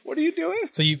 ears." What are you doing?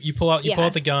 So you pull out Yeah.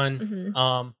 the gun.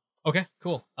 Mhm. Okay,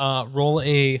 cool. Roll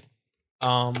a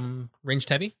ranged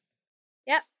heavy.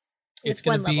 Yep. It's With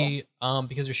going to one be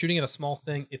because you're shooting at a small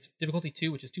thing. It's difficulty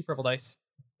 2, which is 2 purple dice,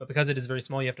 but because it is very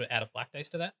small, you have to add a black dice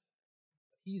to that.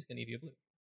 He's going to give you a blue.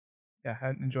 Yeah, I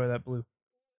enjoy that blue.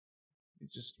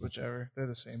 It's just whichever. They're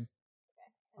the same.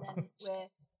 And then with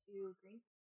 2 green.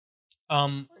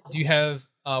 Do you have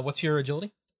what's your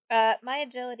agility My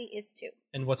agility is 2.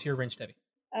 and what's your ranged heavy?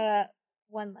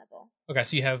 1 level. Okay,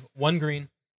 so you have 1 green,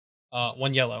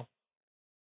 1 yellow,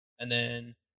 and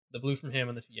then the blue from him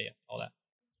and the 2 all that.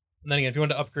 And then again, if you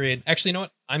want to upgrade, actually, you know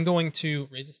what? I'm going to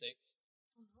raise the stakes.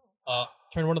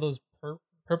 Turn one of those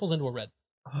purples into a red.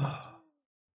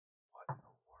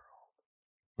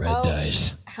 Red Oh.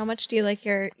 dice. How much do you like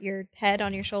your head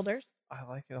on your shoulders? I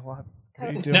like it a lot. What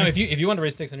are you doing? Now, if you want to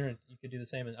raise stakes on your end, you could do the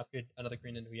same and upgrade another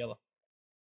green into a yellow.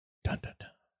 Dun, dun, dun.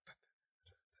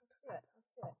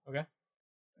 Okay.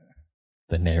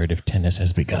 The narrative tennis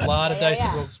has A begun. lot of Yeah, dice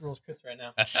yeah. that rolls crits right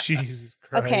now. Jesus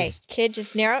Christ. Okay, kid,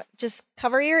 just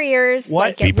cover your ears. What?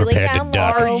 Like, get Be really prepared to down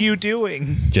duck. What low. are you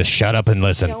doing? Just shut up and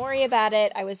listen. Don't worry about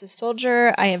it. I was a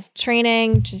soldier. I have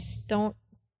training. Just don't.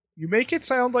 You make it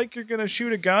sound like you're gonna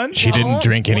shoot a gun. She No. didn't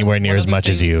drink anywhere One near as other much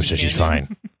as thing you, you so she's can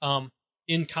do. fine.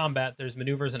 In combat, there's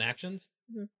maneuvers and actions.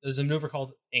 Mhm. There's a maneuver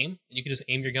called aim, and you can just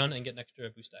aim your gun and get an extra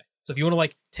boost die. So if you want to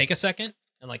like take a second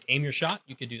and like aim your shot,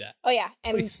 you could do that. Oh yeah,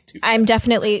 Please do. I'm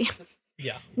definitely.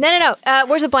 Yeah. No.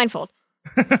 Where's the blindfold?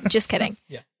 Just kidding.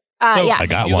 Yeah. Yeah. I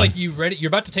got you, one. Like you ready? You're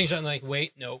about to take a shot and like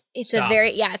wait, no. It's stop. a very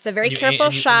And you careful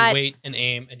and you shot. wait and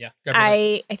aim and yeah. grab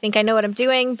another- I think I know what I'm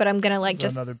doing, but I'm gonna like Is there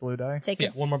just another blue die. take yeah,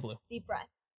 a one more blue. deep breath.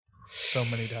 So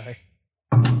many die.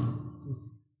 This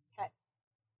is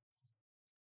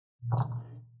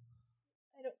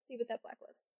I don't see what that black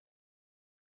was.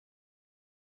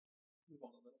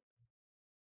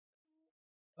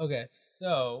 okay.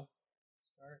 So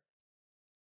start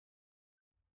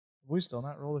Have we still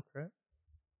not rolled a crit?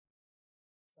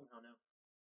 somehow now.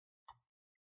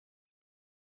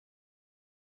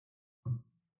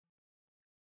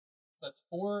 So that's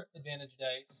 4 advantage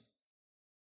dice,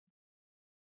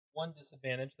 1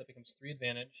 disadvantage. That becomes 3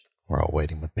 advantage. We're all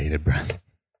waiting with bated breath.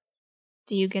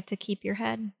 Do you get to keep your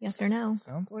head? Yes or no?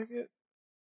 Sounds like it.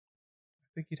 I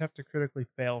think you'd have to critically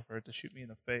fail for it to shoot me in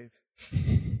the face.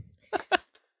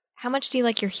 How much do you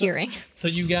like your hearing? So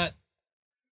you got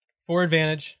 4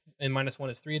 advantage, and -1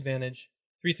 is 3 advantage,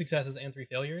 3 successes and 3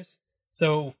 failures.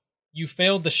 So you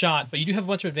failed the shot, but you do have a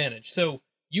bunch of advantage. So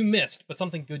you missed, but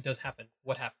something good does happen.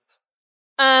 What happens?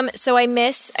 So I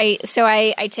miss. I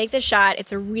take the shot.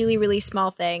 It's a really, really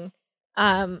small thing.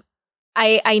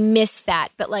 I miss that,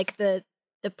 but like the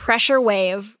pressure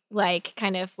wave, like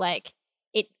kind of like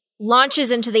it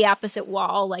launches into the opposite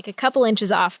wall, like a couple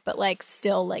inches off, but like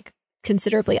still like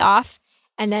considerably off,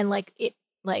 and then like it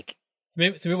like So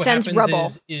maybe what sends happens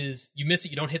rubble. is you miss it,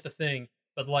 you don't hit the thing,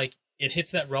 but like it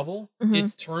hits that rubble, Mhm.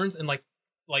 it turns and like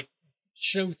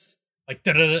shoots like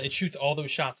da-da-da, it shoots all those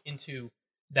shots into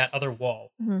that other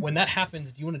wall. Mhm. When that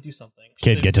happens, do you want to do something?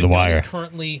 Kid, get to the gun wire. is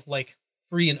currently like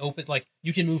free and open, like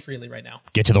you can move freely right now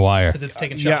Get to the wire. because it's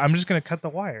taking shots. Yeah, I'm just gonna cut the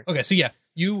wire. Okay, so yeah,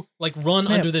 you like run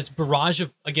Snap. under this barrage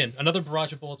of another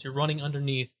barrage of bullets. You're running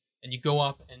underneath, and you go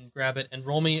up and grab it and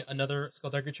roll me another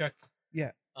skullduggery check.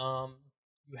 Yeah.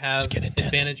 You have It's getting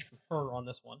intense. advantage from her on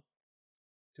this one,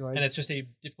 Do I? and it's just a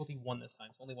difficulty 1 this time.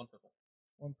 So only 1 purple.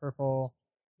 1 purple,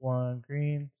 1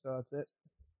 green. So that's it.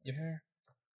 Yep. There.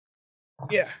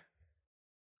 Yeah.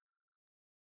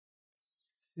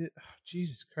 Oh,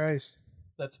 Jesus Christ.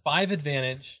 That's 5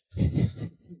 advantage,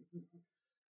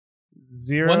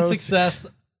 0. 1 success,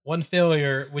 1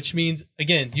 failure, which means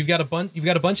again you've got a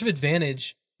bunch of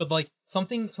advantage, but like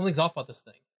something's off about this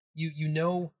thing. You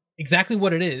know exactly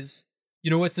what it is.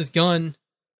 You know it's this gun,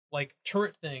 like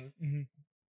turret thing, Mhm.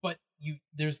 but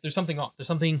there's something off. There's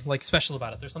something like special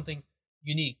about it. There's something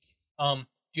unique. Do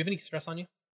you have any stress on you?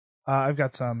 I've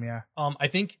got some. Yeah. I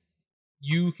think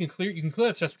you can clear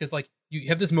that stress because like you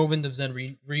have this moment of zen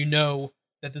where you know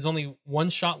that there's only 1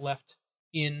 shot left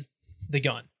in the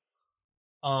gun.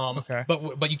 Okay.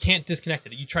 But you can't disconnect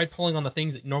it. You tried pulling on the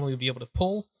things that you normally would be able to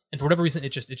pull, and for whatever reason, it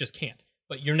just can't.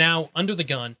 But you're now under the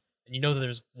gun, and you know that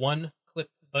there's 1 clip,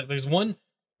 like there's 1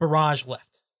 barrage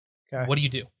left. Okay. What do you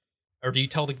do? Or do you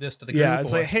tell this to the group? Yeah,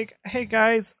 it's or- like, hey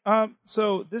guys,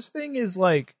 so this thing is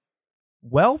like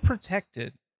well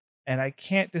protected, and I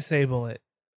can't disable it,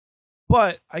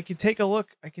 but I can take a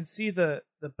look. I can see the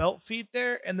belt feed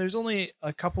there, and there's only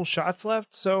a couple shots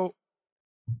left, so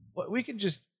we can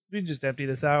just empty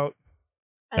this out.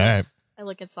 I, All right. I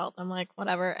look at Salt. I'm like,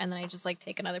 whatever, and then I just like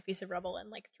take another piece of rubble and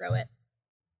like throw it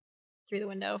through the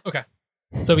window.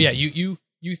 So yeah, you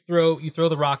throw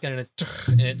the rock in,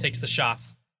 and it takes the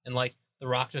shots, and like the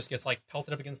rock just gets like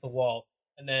pelted up against the wall,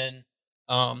 and then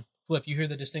Flip, you hear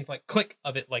the distinct like click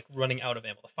of it like running out of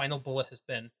ammo. The final bullet has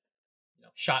been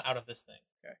shot out of this thing.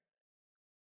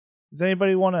 Does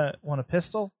anybody want a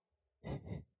pistol?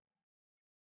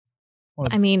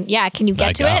 I mean, yeah. Can you I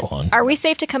get to got it? one. Are we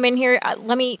safe to come in here?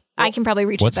 I can probably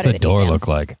reach What's it better the than you door can. look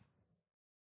like?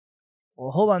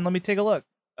 Well, hold on. Let me take a look.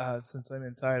 Since I'm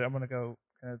inside, I'm gonna go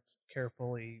kind of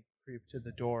carefully creep to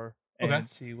the door and Okay.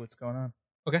 see what's going on.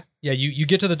 Okay. Yeah, you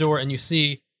get to the door and you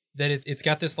see that it's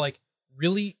got this like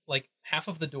really like half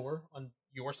of the door on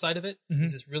your side of it is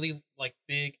Mhm. this really like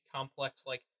big complex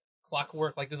like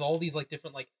clockwork, like there's all these like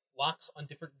different like locks on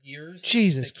different gears.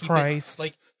 Jesus that keep it- Christ.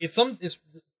 like it's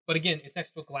but again it's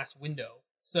next to a glass window,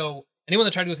 so anyone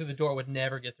that tried to go through the door would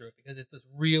never get through it because it's this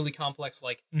really complex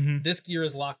like Mm-hmm. this gear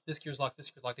is locked, this gear is locked, this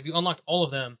gear is locked. If you unlocked all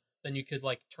of them, then you could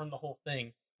like turn the whole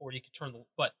thing, or you could turn the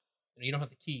but you don't have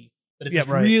the key, but it's Yeah, this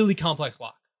right. really complex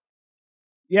lock.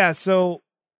 Yeah, so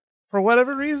for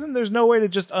whatever reason, there's no way to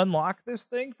just unlock this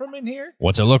thing from in here.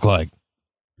 What's it look like?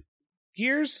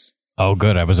 Gears? Oh,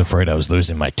 good. I was afraid I was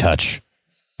losing my touch.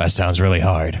 That sounds really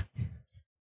hard.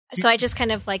 So I just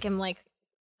kind of like am like,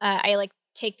 I like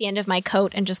take the end of my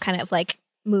coat and just kind of like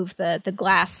move the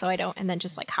glass so I don't, and then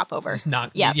just like hop over. Just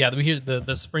knock. Yeah. Yeah. We hear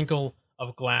the sprinkle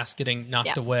of glass getting knocked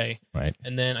Yeah. away, Right.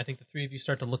 and then I think the 3 of you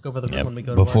start to look over the room Yeah. when we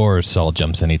go Before to our, Saul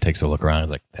jumps in, he takes a look around. He's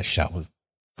like, that shot was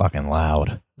fucking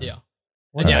loud. yeah.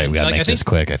 All right, we gotta like, make I this think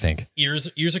quick, I think. ears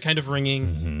are kind of ringing,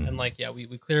 Mhm. and like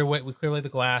we clear away the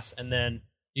glass, and then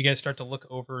you guys start to look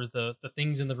over the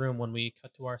things in the room when we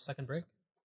cut to our second break.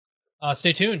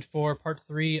 Stay tuned for part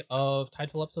 3 of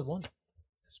Tideful episode 1.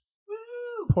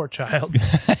 Poor child.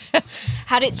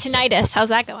 How did tinnitus? How's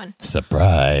that going?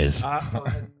 Surprise. Go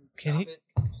ahead and Can stop he- it.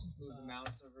 Just move the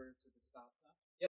mouse over to the stop